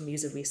some things from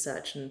user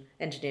research and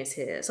engineers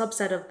here a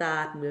subset of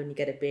that, and we only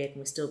get a bit, and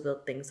we still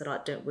build things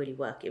that don't really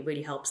work. It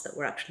really helps that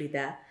we're actually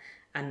there.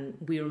 And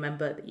we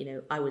remember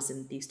that, I was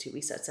in these 2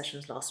 research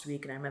sessions last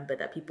week, and I remember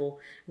that people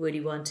really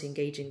weren't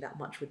engaging that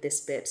much with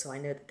this bit. So I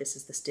know that this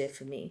is the steer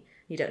for me.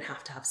 You don't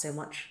have to have so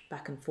much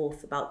back and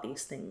forth about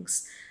these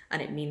things.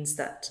 And it means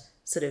that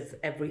sort of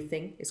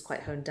everything is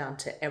quite honed down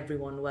to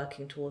everyone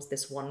working towards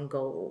this one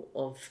goal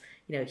of,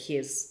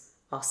 here's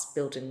us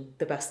building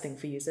the best thing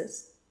for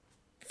users.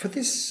 For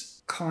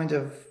this kind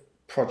of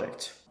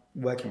project,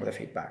 working with the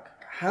feedback,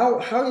 how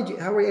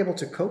were you able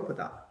to cope with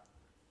that?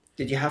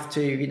 Did you have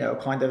to,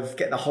 kind of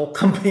get the whole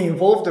company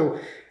involved?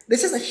 Or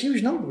this is a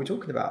huge number we're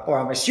talking about, or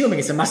I'm assuming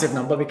it's a massive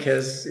number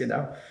because,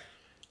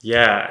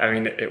 Yeah, I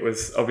mean, it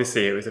was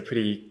a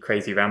pretty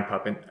crazy ramp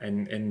up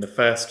in the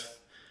first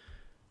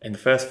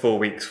 4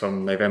 weeks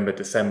from November,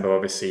 December.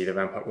 Obviously, the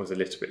ramp up was a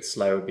little bit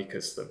slow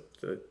because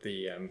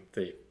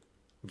the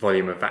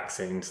volume of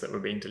vaccines that were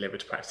being delivered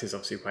to practices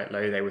obviously quite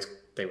low.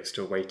 They were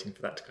still waiting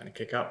for that to kind of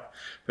kick up.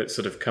 But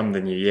sort of come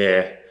the new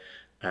year,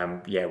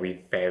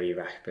 we very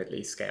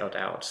rapidly scaled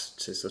out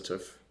to sort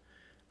of,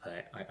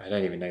 I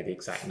don't even know the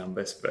exact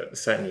numbers, but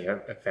certainly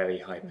a very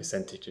high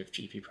percentage of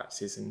GP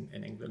practices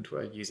in England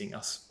were using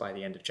us by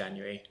the end of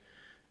January.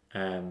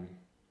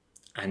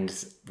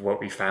 And what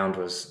we found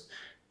was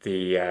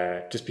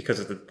just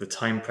because of the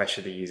time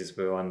pressure the users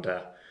were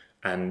under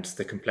and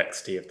the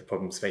complexity of the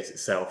problem space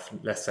itself,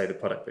 less so the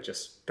product, but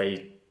just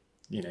they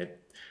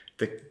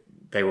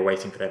were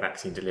waiting for their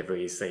vaccine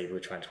deliveries. They were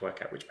trying to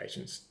work out which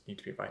patients need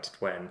to be invited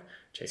when,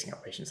 chasing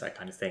up patients, that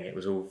kind of thing. It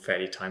was all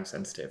fairly time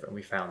sensitive, and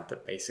we found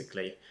that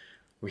basically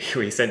we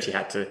essentially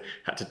had to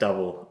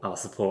double our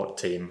support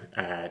team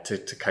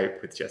to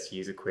cope with just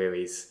user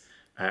queries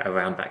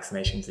around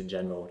vaccinations in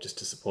general, just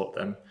to support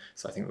them.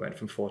 So I think we went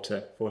from 4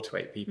 to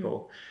 8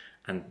 people,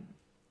 and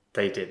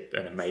they did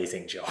an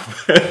amazing job.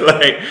 It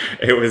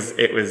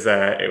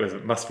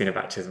must have been a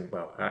baptism.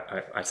 Well,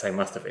 I say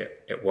must have.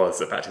 It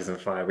was a baptism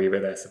of fire. We were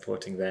there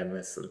supporting them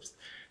as sort of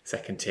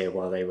second tier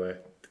while they were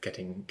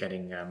getting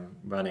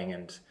running,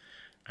 and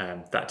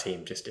that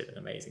team just did an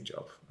amazing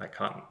job. I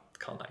can't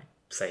like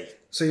say.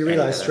 So you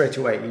realised straight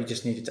away you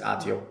just needed to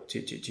add to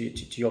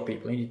your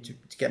people. You need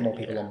to get more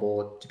people on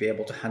board to be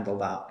able to handle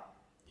that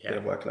bit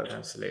of workload.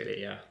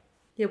 Absolutely, yeah.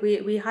 Yeah,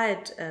 we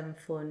hired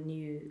for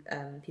new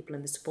people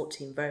in the support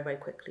team very, very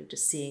quickly,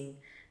 just seeing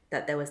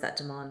that there was that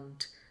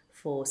demand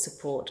for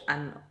support.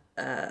 And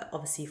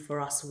obviously for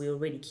us, we were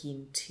really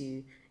keen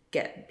to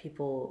get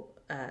people,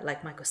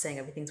 like Mike was saying,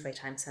 everything's very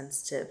time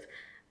sensitive.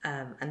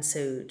 And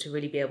so to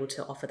really be able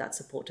to offer that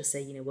support, to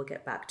say, we'll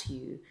get back to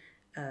you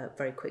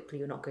very quickly.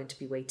 You're not going to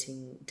be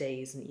waiting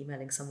days and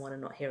emailing someone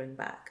and not hearing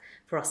back.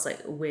 For us,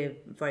 like, we're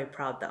very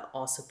proud that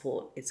our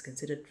support is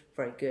considered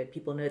very good.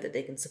 People know that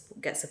they can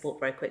get support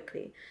very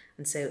quickly.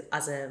 And so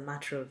as a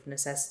matter of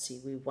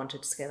necessity, we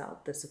wanted to scale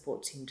out the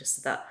support team just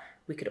so that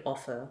we could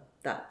offer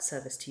that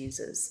service to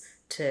users,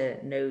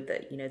 to know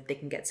that, they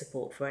can get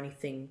support for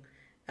anything,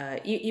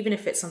 even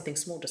if it's something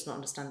small, just not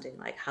understanding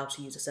like how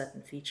to use a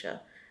certain feature.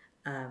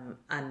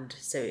 And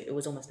so it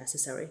was almost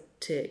necessary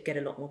to get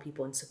a lot more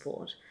people in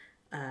support.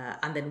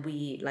 And then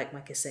we, like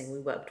Mike is saying, we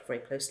worked very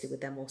closely with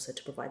them also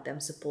to provide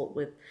them support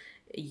with,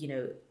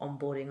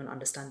 onboarding and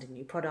understanding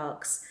new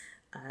products.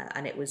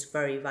 And it was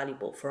very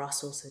valuable for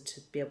us also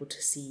to be able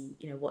to see,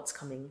 what's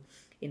coming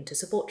into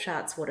support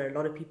chats, what are a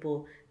lot of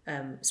people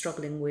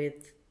struggling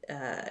with.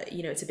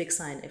 It's a big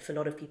sign if a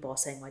lot of people are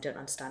saying, I don't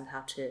understand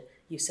how to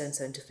use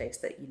so-and-so interface,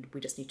 that we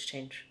just need to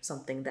change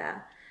something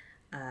there.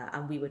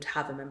 And we would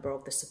have a member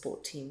of the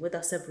support team with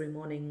us every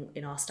morning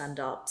in our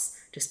stand-ups,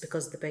 just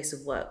because the pace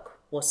of work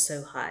was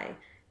so high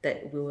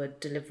that we were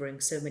delivering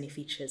so many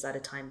features at a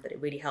time that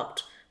it really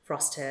helped for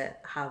us to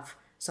have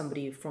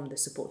somebody from the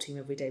support team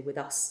every day with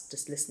us,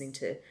 just listening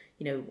to,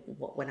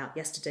 what went out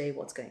yesterday,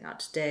 what's going out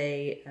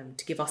today,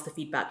 to give us the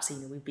feedback. So,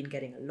 we've been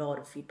getting a lot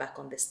of feedback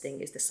on this thing.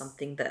 Is this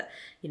something that,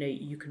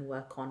 you can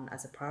work on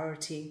as a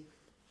priority?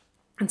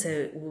 And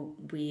so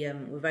we're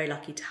very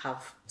lucky to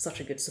have such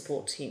a good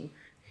support team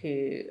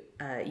who,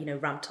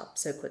 ramped up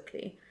so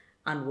quickly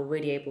and were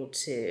really able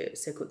to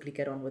so quickly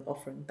get on with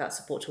offering that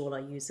support to all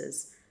our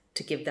users,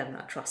 to give them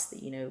that trust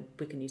that,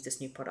 we can use this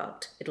new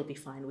product. It'll be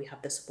fine. We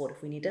have the support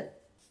if we need it.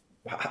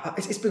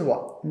 It's been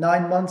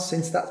 9 months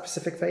since that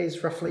specific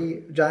phase,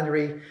 roughly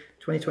January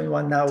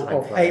 2021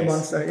 now. 8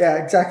 months. Yeah,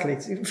 exactly.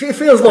 It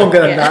feels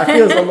longer than that. It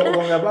feels a lot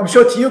longer. I'm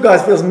sure to you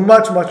guys it feels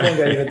much, much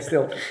longer even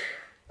still.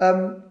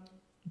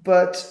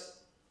 But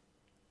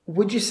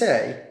would you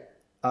say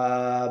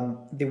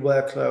the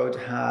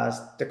workload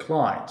has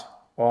declined,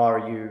 or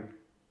are you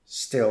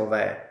still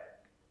there?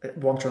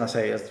 What I'm trying to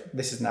say is,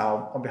 this is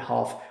now on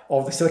behalf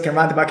of the Silicon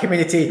Roundabout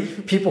community.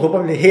 People who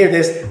probably hear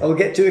this will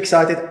get too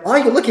excited. Are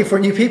you looking for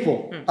new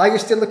people? Are you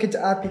still looking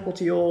to add people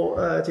to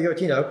your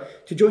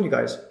to join you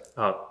guys?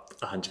 Oh,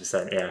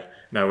 100%. Yeah.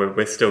 No,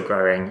 we're still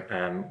growing.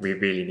 We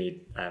really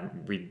need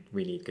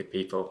we need good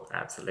people.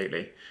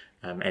 Absolutely.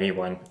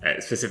 Anyone,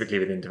 specifically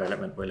within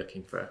development, we're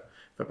looking for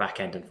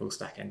back-end and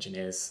full-stack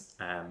engineers.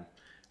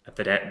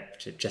 But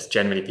just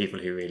generally people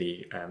who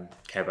really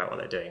care about what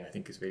they're doing, I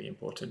think is really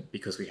important,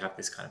 because we have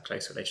this kind of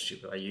close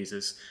relationship with our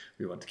users.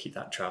 We want to keep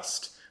that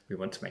trust. We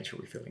want to make sure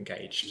we feel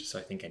engaged. So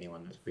I think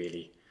anyone that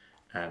really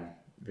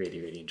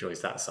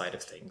enjoys that side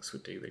of things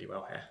would do really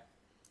well here.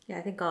 Yeah,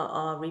 I think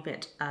our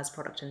remit as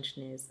product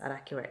engineers at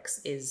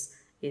accuRx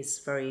is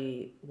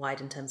very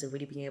wide in terms of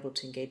really being able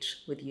to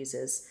engage with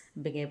users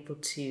and being able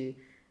to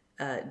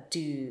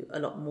do a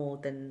lot more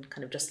than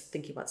kind of just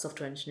thinking about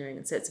software engineering.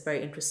 And so it's a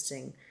very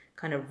interesting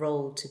kind of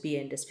role to be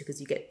in, just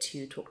because you get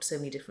to talk to so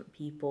many different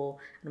people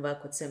and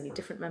work with so many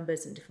different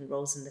members and different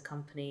roles in the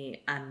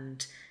company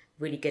and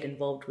really get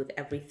involved with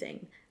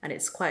everything. And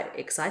it's quite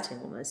exciting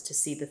almost to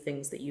see the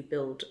things that you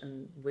build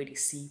and really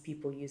see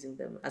people using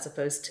them, as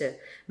opposed to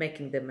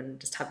making them and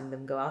just having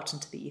them go out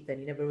into the ether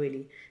and you never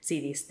really see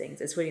these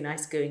things. It's really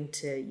nice going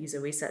to user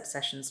research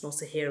sessions and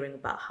also hearing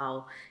about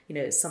how,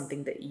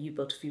 something that you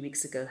built a few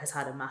weeks ago has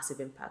had a massive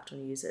impact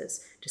on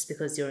users, just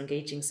because you're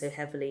engaging so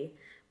heavily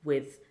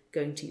with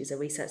going to user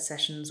research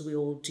sessions. We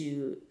all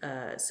do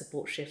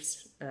support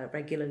shifts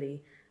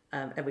regularly.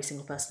 Every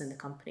single person in the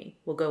company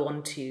will go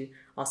on to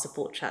our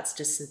support chats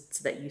just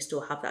so that you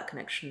still have that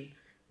connection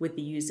with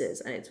the users.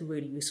 And it's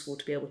really useful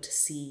to be able to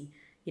see,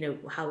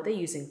 how they're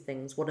using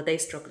things. What are they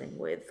struggling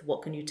with?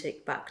 What can you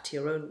take back to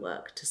your own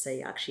work to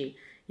say, actually,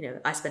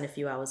 I spent a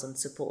few hours on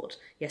support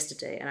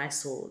yesterday and I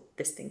saw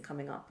this thing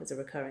coming up as a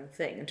recurring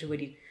thing, and to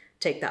really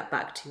take that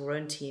back to your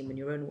own team and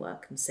your own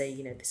work and say,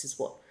 this is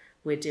what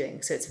we're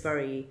doing. So it's a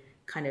very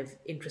kind of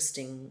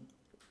interesting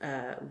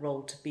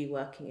role to be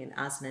working in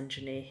as an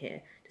engineer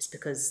here, just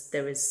because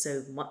there is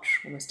so much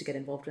almost to get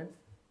involved in.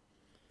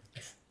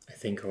 I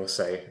think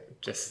also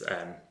just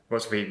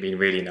what's been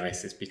really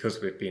nice is,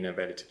 because we've been a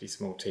relatively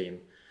small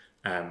team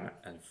and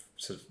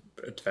sort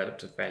of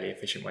developed a fairly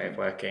efficient way of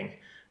working,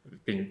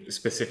 been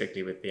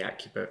specifically with the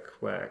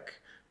accuBook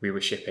work, we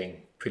were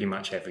shipping pretty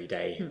much every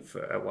day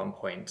at one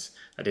point.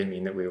 I didn't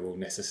mean that we were all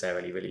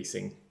necessarily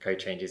releasing code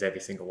changes, every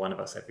single one of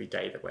us every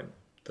day that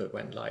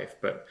went live,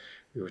 but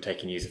we were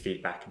taking user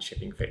feedback and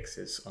shipping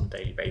fixes on a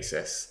daily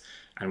basis.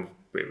 And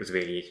it was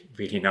really,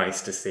 really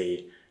nice to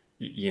see,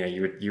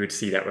 you would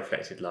see that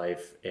reflected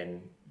live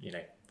in,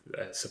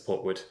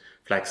 support would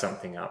flag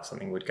something up,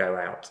 something would go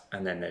out,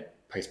 and then they'd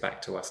post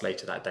back to us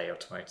later that day or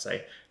tomorrow to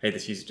say, hey,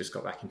 this user just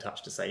got back in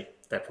touch to say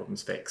their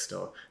problem's fixed,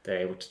 or they're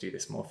able to do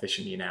this more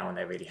efficiently now and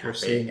they're really happy. You're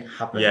seeing it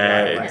happen.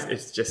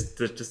 It's just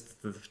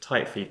the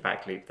tight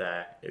feedback loop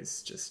there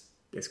is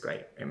it's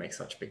great. It makes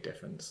such a big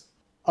difference.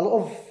 A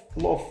lot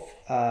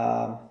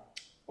of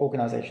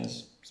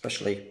organizations,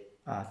 especially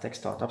tech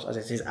startups, as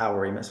it is our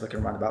remit,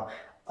 looking Roundabout,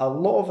 a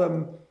lot of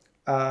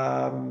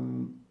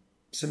them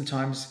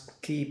sometimes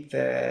keep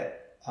their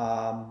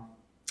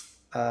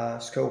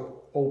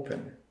scope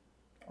open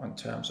in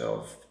terms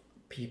of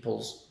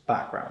people's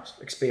backgrounds,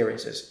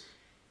 experiences.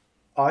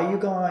 Are you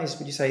guys,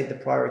 would you say the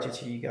priority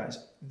to you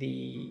guys,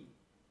 the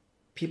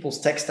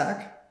people's tech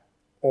stack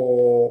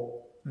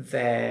or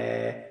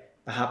their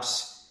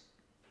perhaps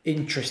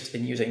interest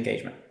in user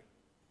engagement?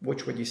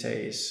 Which would you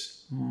say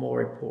is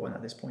more important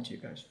at this point to you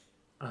guys?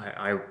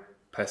 I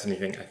personally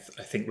think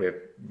I think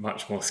we're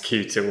much more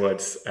skewed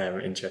towards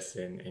interest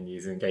in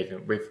user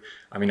engagement.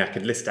 I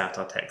could list out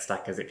our tech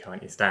stack as it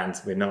currently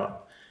stands. We're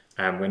not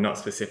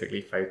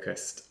specifically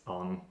focused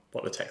on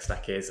what the tech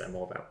stack is, and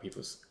more about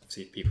people's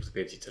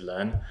ability to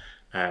learn.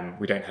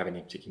 We don't have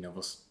any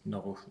particularly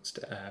novel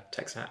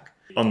tech stack.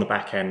 On the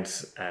back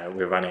end,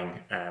 we're running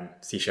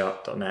C#,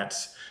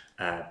 .NET,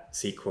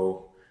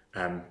 SQL.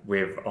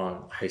 We're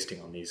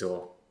hosting on the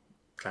Azure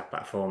cloud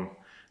platform.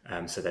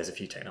 So there's a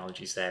few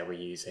technologies there we're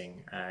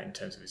using in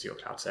terms of Azure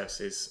cloud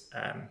services.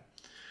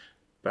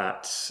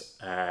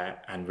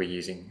 And we're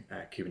using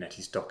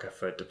Kubernetes Docker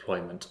for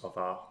deployment of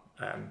our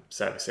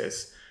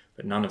services.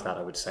 But none of that,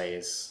 I would say,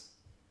 is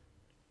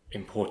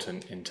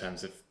important in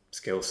terms of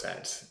skill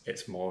set.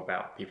 It's more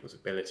about people's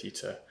ability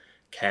to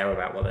care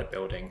about what they're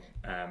building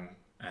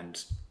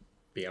and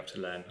be able to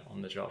learn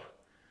on the job.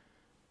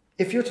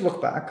 If you were to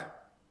look back,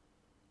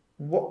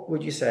 what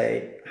would you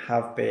say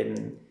have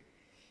been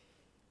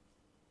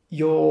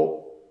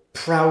your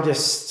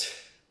proudest,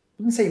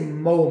 I wouldn't say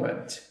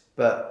moment,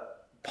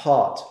 but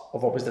part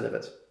of what was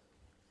delivered?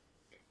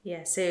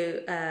 Yeah,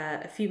 so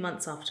a few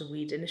months after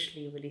we'd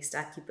initially released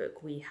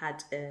accuBook, we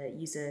had a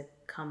user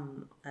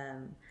come,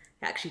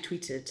 actually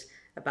tweeted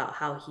about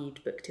how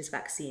he'd booked his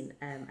vaccine,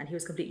 and he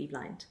was completely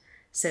blind.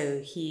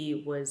 So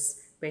he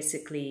was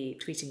basically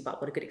tweeting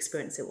about what a good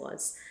experience it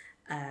was.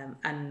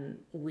 And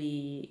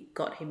we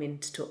got him in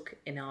to talk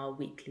in our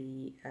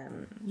weekly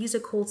user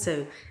call.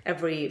 So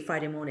every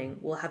Friday morning,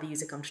 we'll have a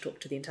user come to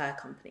talk to the entire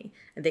company.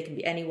 And they can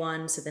be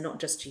anyone, so they're not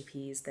just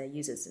GPs, they're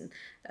users in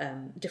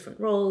different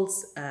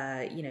roles,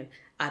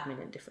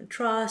 admin in different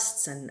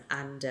trusts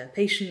and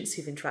patients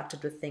who've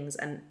interacted with things.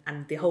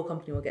 And the whole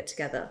company will get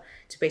together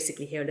to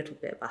basically hear a little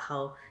bit about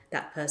how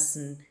that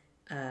person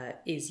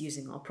is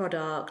using our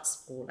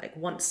products or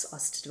wants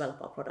us to develop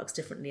our products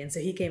differently. And so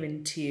he came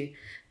in to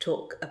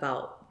talk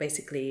about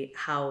basically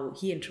how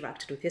he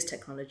interacted with his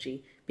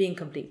technology being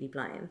completely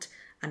blind,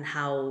 and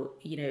how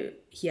he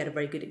had a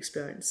very good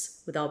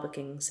experience with our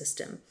booking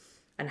system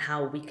and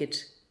how we could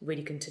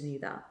really continue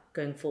that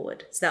going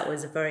forward. So that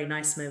was a very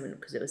nice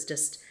moment, because it was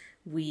just,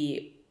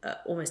 we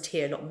almost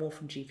hear a lot more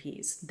from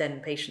GPs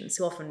than patients,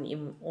 who often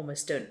you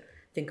almost don't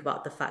think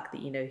about the fact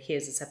that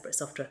here's a separate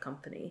software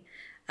company.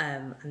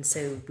 And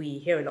so we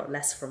hear a lot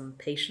less from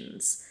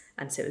patients.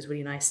 And so it was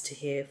really nice to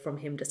hear from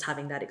him just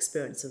having that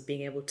experience of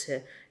being able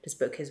to just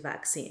book his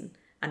vaccine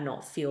and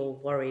not feel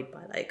worried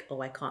by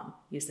I can't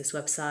use this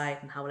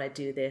website and how will I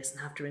do this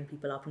and have to ring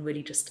people up, and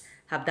really just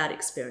have that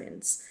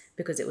experience,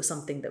 because it was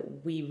something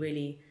that we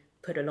really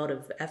put a lot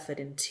of effort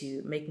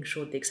into making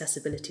sure the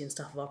accessibility and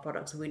stuff of our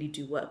products really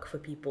do work for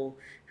people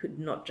who,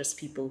 not just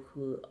people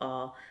who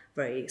are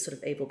very sort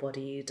of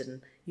able-bodied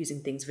and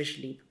using things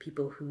visually, but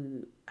people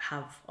who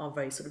are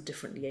very sort of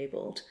differently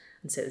abled.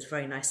 And so it was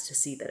very nice to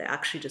see that it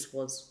actually just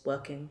was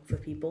working for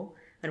people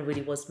and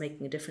really was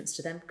making a difference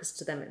to them, because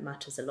to them it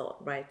matters a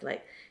lot, right?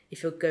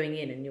 If you're going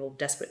in and you're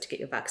desperate to get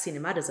your vaccine,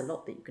 it matters a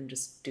lot that you can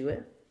just do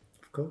it.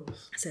 Of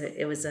course. So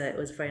it was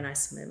a very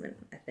nice moment,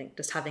 I think,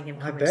 just having him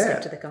come and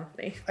speak to the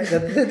company.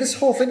 This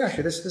whole thing,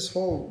 actually,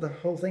 the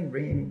whole thing,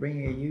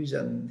 bringing a user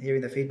and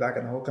hearing the feedback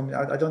and the whole company.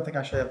 I don't think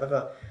actually I've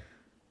ever.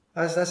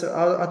 I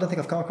don't think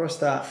I've come across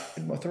that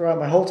throughout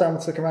my whole time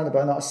looking around.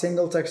 But not a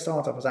single tech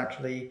startup has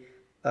actually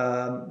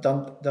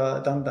done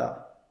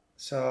that.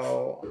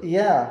 So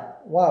yeah,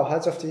 wow,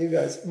 hats off to you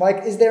guys.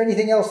 Mike, is there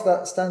anything else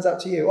that stands out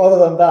to you other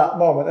than that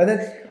moment? And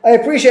then I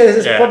appreciate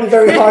this is probably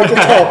very hard to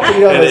top, to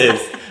be honest. It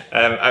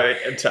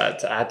is.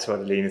 To add to what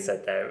Aleena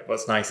said there,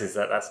 what's nice is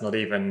that that's not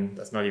even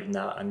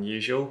that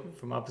unusual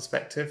from our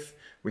perspective.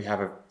 We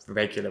have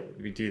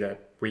we do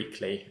that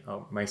weekly,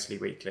 or mostly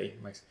weekly,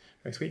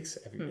 most weeks,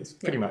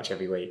 pretty much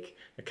every week.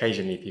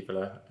 Occasionally people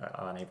are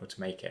unable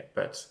to make it,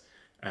 but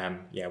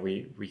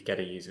we get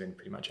a user in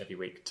pretty much every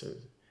week to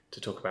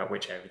talk about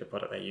which area of the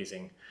product they're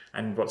using.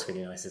 And what's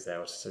really nice is they're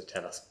also to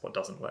tell us what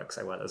doesn't work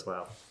so well as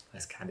well.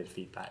 Nice candid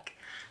feedback.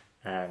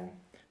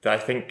 That I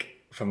think,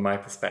 from my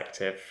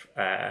perspective,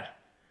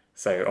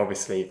 So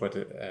obviously what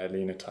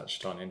Aleena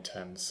touched on in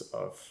terms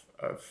of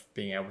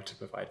being able to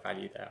provide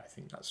value there, I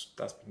think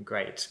that's been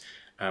great.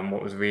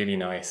 What was really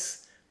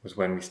nice was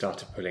when we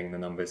started pulling the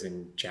numbers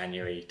in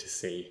January to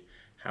see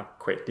how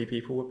quickly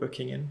people were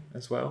booking in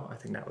as well. I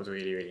think that was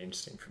really, really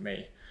interesting for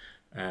me.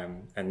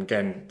 And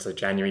again, so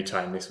January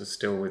time, this was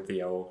still with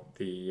the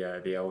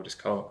oldest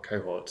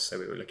cohort. So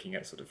we were looking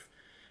at sort of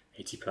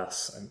 80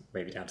 plus and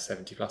maybe down to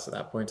 70 plus at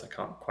that point. I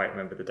can't quite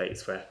remember the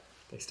dates where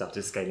they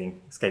started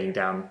scaling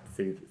down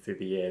through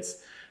the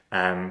years.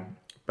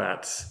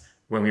 But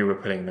when we were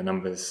pulling the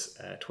numbers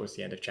towards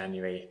the end of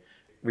January,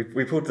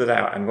 we pulled it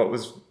out, and what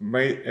was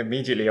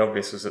immediately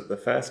obvious was that the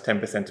first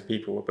 10% of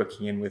people were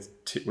booking in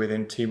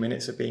within 2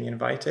 minutes of being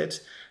invited.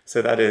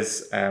 So that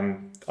is,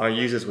 our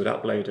users would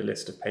upload a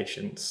list of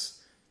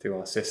patients through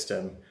our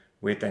system.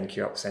 We'd then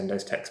queue up, send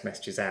those text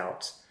messages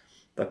out.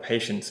 The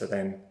patients are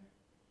then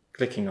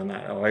clicking on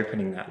that or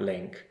opening that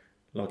link,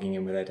 logging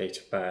in with their date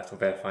of birth or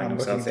verifying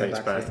themselves date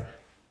of birth,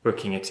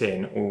 booking it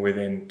in all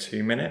within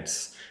 2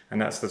 minutes.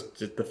 And that's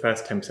the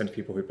first 10% of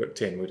people who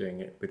booked in were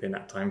doing it within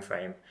that time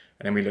frame.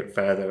 And then we looked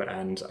further,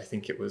 and I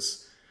think it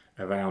was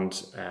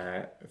around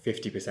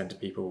 50% of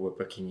people were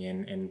booking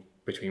in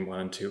between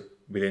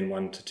within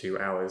 1 to 2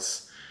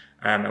 hours.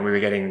 And we were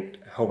getting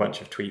a whole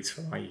bunch of tweets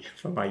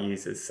from my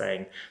users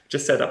saying,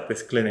 just set up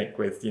this clinic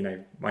with,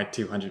 my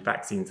 200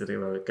 vaccines that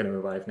are going to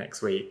arrive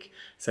next week,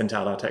 sent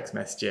out our text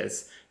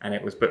messages, and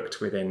it was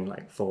booked within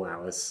like 4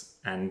 hours.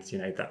 And,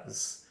 that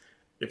was,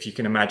 if you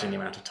can imagine the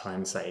amount of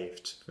time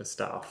saved for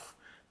staff,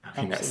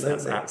 I mean, that's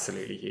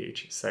absolutely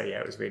huge. So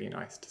yeah, it was really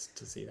nice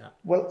to see that.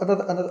 Well,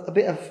 another a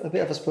bit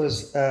of I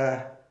suppose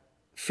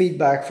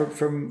feedback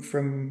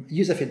from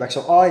user feedback.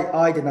 So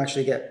I didn't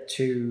actually get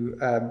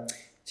to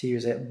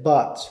use it,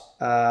 but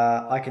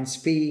I can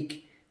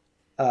speak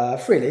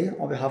freely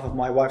on behalf of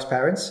my wife's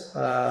parents,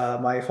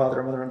 my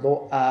father and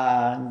mother-in-law,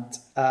 and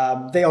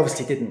they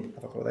obviously didn't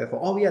have a clue. They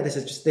thought, oh yeah, they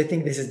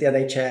think this is the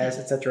NHS,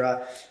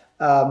 etc.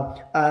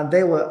 And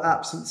they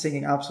were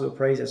singing absolute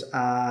praises.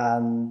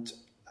 And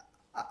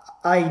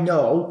I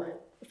know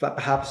that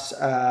perhaps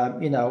that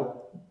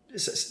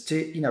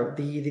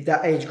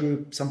age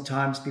group,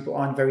 sometimes people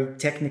aren't very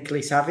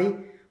technically savvy,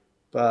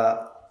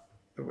 but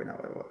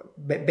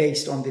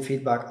based on the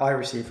feedback I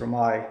received from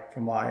my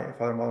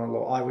father and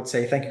mother-in-law, I would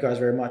say thank you guys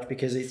very much,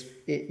 because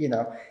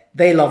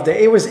they loved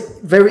it. It was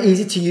very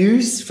easy to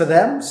use for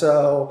them.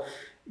 So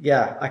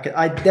yeah,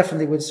 I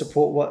definitely would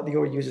support what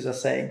your users are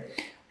saying.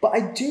 But I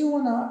do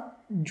want to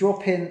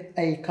drop in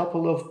a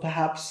couple of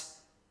perhaps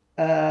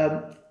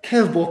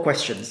curveball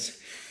questions.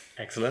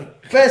 Excellent.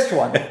 First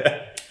one.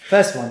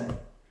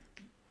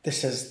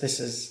 This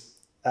is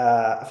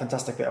a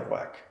fantastic bit of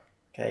work.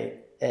 Okay,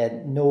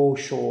 and no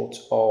short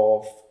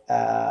of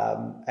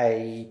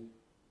a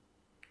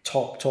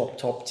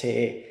top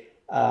tier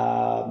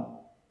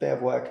bit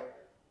of work.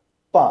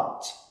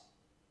 But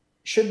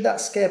should that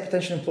scare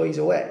potential employees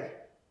away?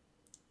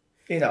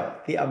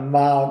 The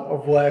amount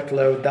of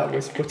workload that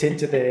was put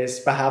into this,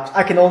 perhaps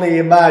I can only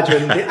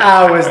imagine the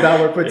hours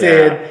that were put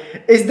in.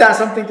 Is that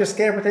something to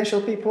scare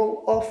potential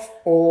people off,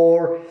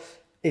 or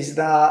is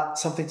that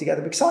something to get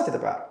them excited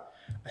about?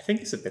 I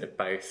think it's a bit of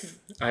both.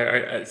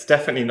 It's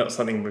definitely not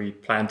something we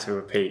plan to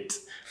repeat.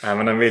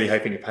 And I'm really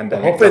hoping a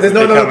pandemic. Hopefully there's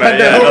no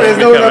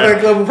another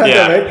global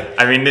pandemic. Yeah.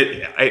 I mean,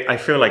 I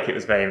feel like it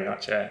was very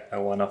much a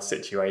one-off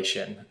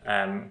situation.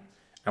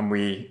 And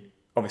we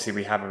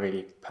have a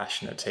really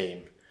passionate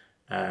team.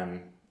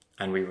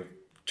 And we were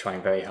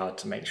trying very hard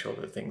to make sure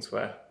that things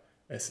were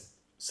as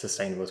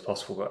sustainable as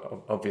possible. But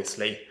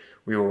obviously,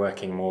 we were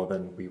working more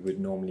than we would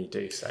normally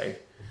do. So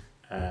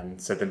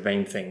the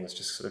main thing was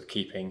just sort of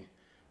keeping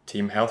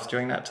team health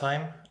during that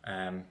time.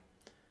 And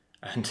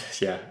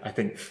yeah, I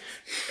think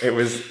it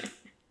was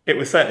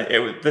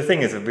certainly, the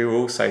thing is that we were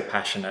all so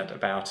passionate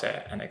about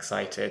it and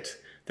excited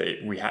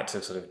that we had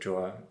to sort of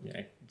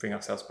bring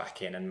ourselves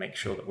back in and make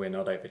sure that we're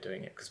not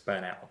overdoing it, because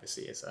burnout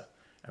obviously is a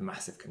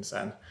massive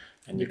concern.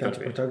 And you've got to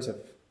be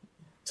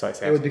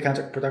counterproductive. It would be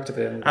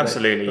counterproductive.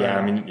 Absolutely, yeah.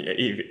 I mean,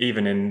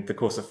 even in the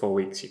course of 4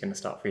 weeks, you're going to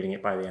start feeling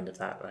it by the end of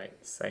that, right?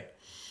 So,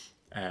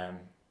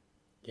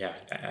 yeah,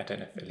 I don't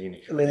know if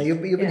Aleena,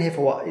 you've been here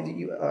for what? I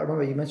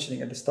remember you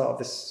mentioning at the start of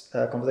this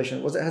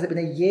conversation. Has it been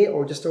a year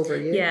or just over a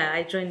year? Yeah,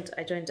 I joined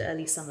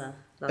early summer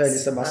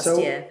last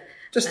year.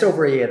 Just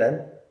over a year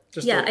then.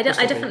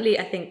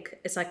 I think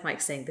it's like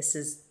Mike's saying, this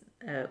is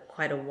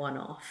quite a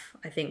one-off.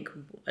 I think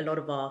a lot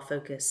of our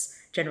focus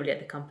generally at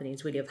the company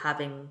is really of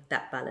having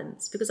that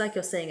balance, because like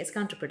you're saying, it's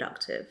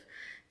counterproductive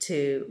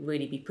to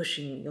really be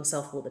pushing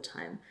yourself all the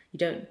time. You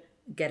don't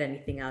get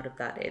anything out of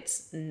that.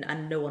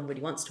 And no one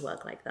really wants to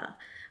work like that.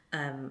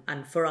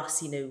 And for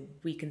us,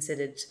 we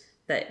considered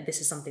that this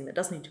is something that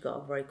does need to go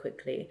up very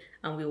quickly,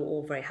 and we were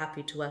all very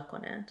happy to work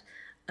on it.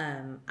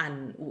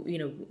 And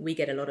we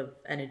get a lot of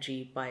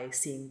energy by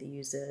seeing the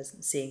users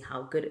and seeing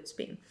how good it's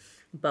been.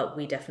 But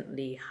we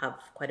definitely have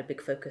quite a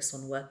big focus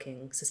on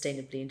working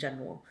sustainably in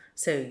general.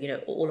 So,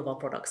 all of our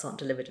products aren't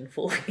delivered in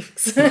 4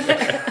 weeks.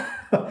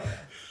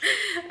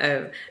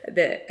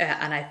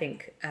 And I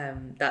think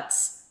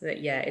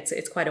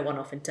it's quite a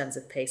one-off in terms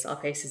of pace. Our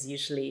pace is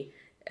usually,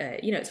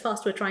 it's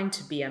fast. We're trying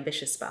to be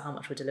ambitious about how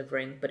much we're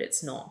delivering, but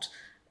it's not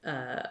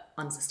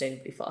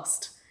unsustainably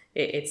fast.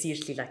 It's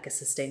usually like a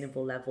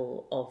sustainable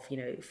level of,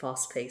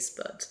 fast pace,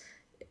 but,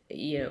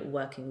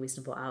 working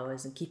reasonable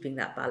hours and keeping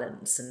that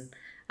balance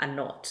and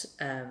not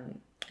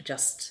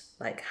just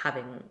like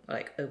having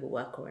like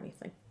overwork or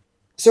anything.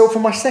 So for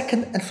my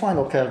second and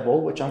final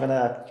curveball, which I'm going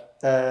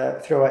to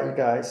throw at you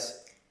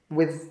guys,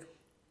 with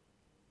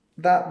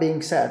that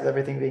being said, with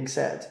everything being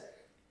said,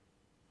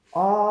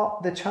 are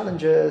the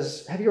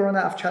challenges, have you run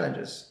out of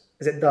challenges?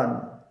 Is it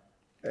done?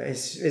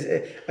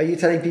 Are you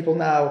telling people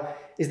now,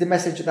 is the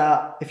message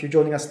that if you're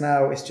joining us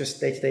now, it's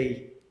just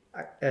day-to-day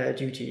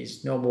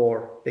duties, no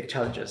more big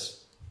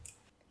challenges?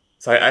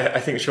 So I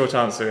think the short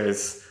answer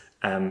is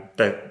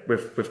that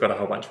we've got a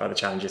whole bunch of other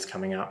challenges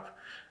coming up.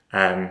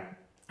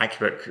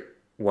 accuBook,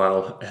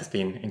 while has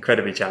been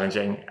incredibly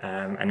challenging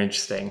and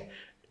interesting,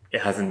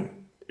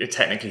 it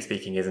technically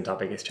speaking isn't our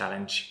biggest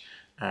challenge.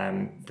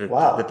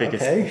 The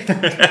biggest. Okay.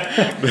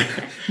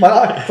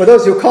 For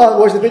those who can't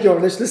watch the video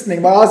or just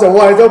listening, my eyes are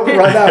wide open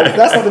right now. If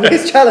that's not the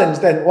biggest challenge,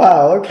 then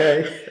wow,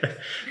 okay.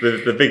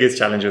 The biggest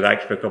challenge with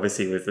accuBook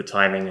obviously was the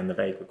timing and the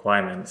vague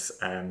requirements.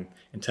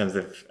 In terms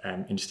of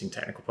interesting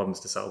technical problems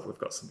to solve, we've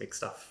got some big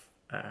stuff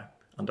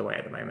underway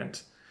at the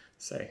moment.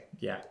 So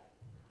yeah,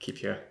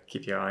 keep your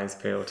eyes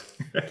peeled.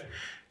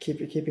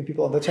 Keeping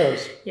people on their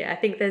toes. Yeah, I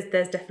think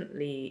there's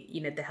definitely,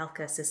 the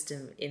healthcare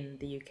system in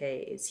the UK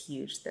is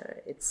huge.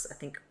 It's, I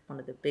think, one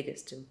of the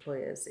biggest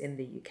employers in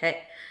the UK.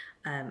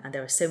 And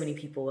there are so many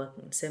people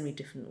working in so many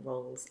different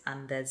roles,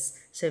 and there's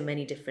so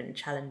many different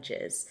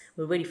challenges.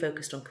 We're really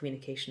focused on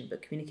communication,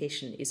 but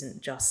communication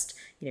isn't just,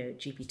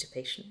 GP to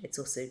patient. It's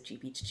also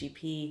GP to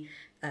GP,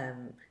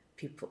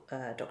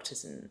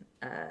 doctors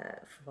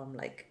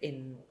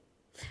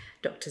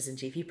doctors in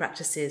GP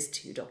practices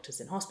to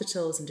doctors in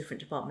hospitals and different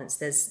departments.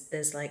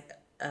 There's like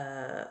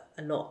a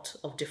lot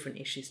of different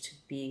issues to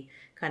be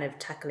kind of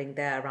tackling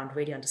there around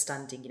really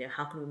understanding,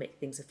 how can we make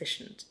things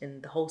efficient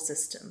in the whole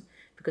system,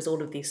 because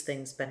all of these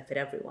things benefit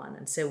everyone.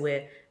 And so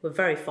we're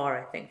very far,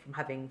 I think, from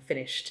having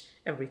finished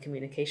every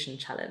communication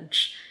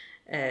challenge.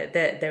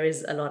 There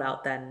is a lot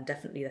out there, and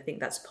definitely I think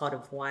that's part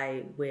of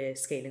why we're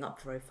scaling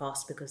up very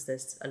fast, because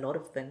there's a lot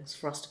of things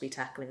for us to be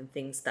tackling, and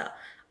things that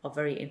are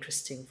very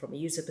interesting from a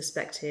user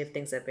perspective,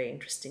 things that are very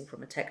interesting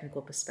from a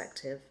technical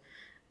perspective.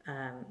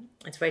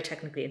 It's very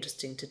technically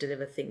interesting to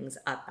deliver things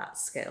at that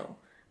scale.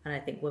 And I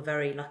think we're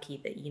very lucky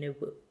that,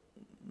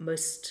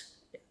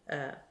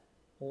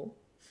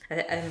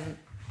 I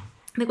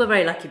think we're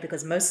very lucky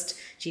because most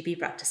GP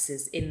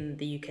practices in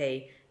the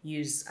UK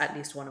use at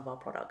least one of our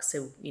products.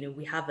 So,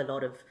 we have a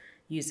lot of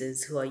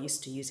users who are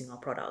used to using our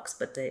products,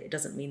 but it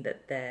doesn't mean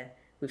that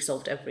we've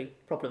solved every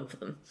problem for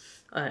them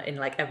in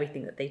like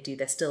everything that they do.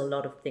 There's still a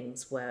lot of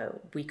things where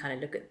we kind of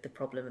look at the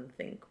problem and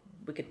think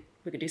we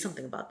could do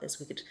something about this.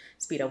 We could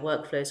speed up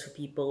workflows for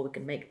people. We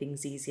can make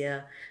things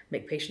easier,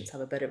 make patients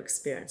have a better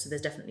experience. So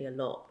there's definitely a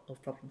lot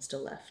of problems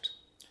still left.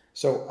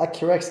 So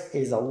accuRx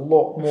is a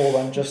lot more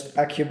than just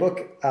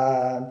accuBook.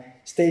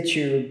 Stay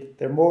tuned.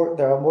 There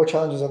are more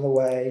challenges on the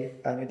way,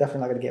 and you're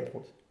definitely not going to get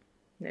bored.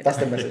 No, that's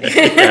the message.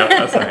 Yeah,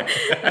 that's right.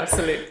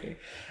 Absolutely.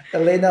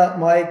 Aleena,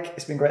 Mike,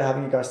 it's been great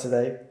having you guys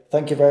today.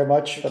 Thank you very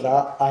much for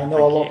that. I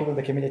know a lot of people in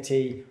the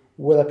community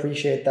will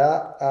appreciate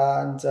that.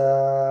 And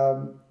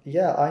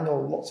I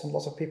know lots and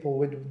lots of people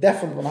would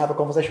definitely want to have a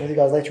conversation with you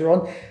guys later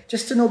on,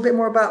 just to know a bit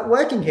more about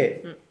working here.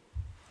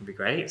 It'd be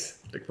great.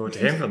 Look forward to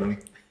hearing from them.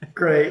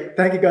 Great.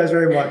 Thank you guys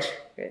very much.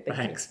 Great,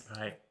 Thanks.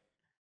 Bye.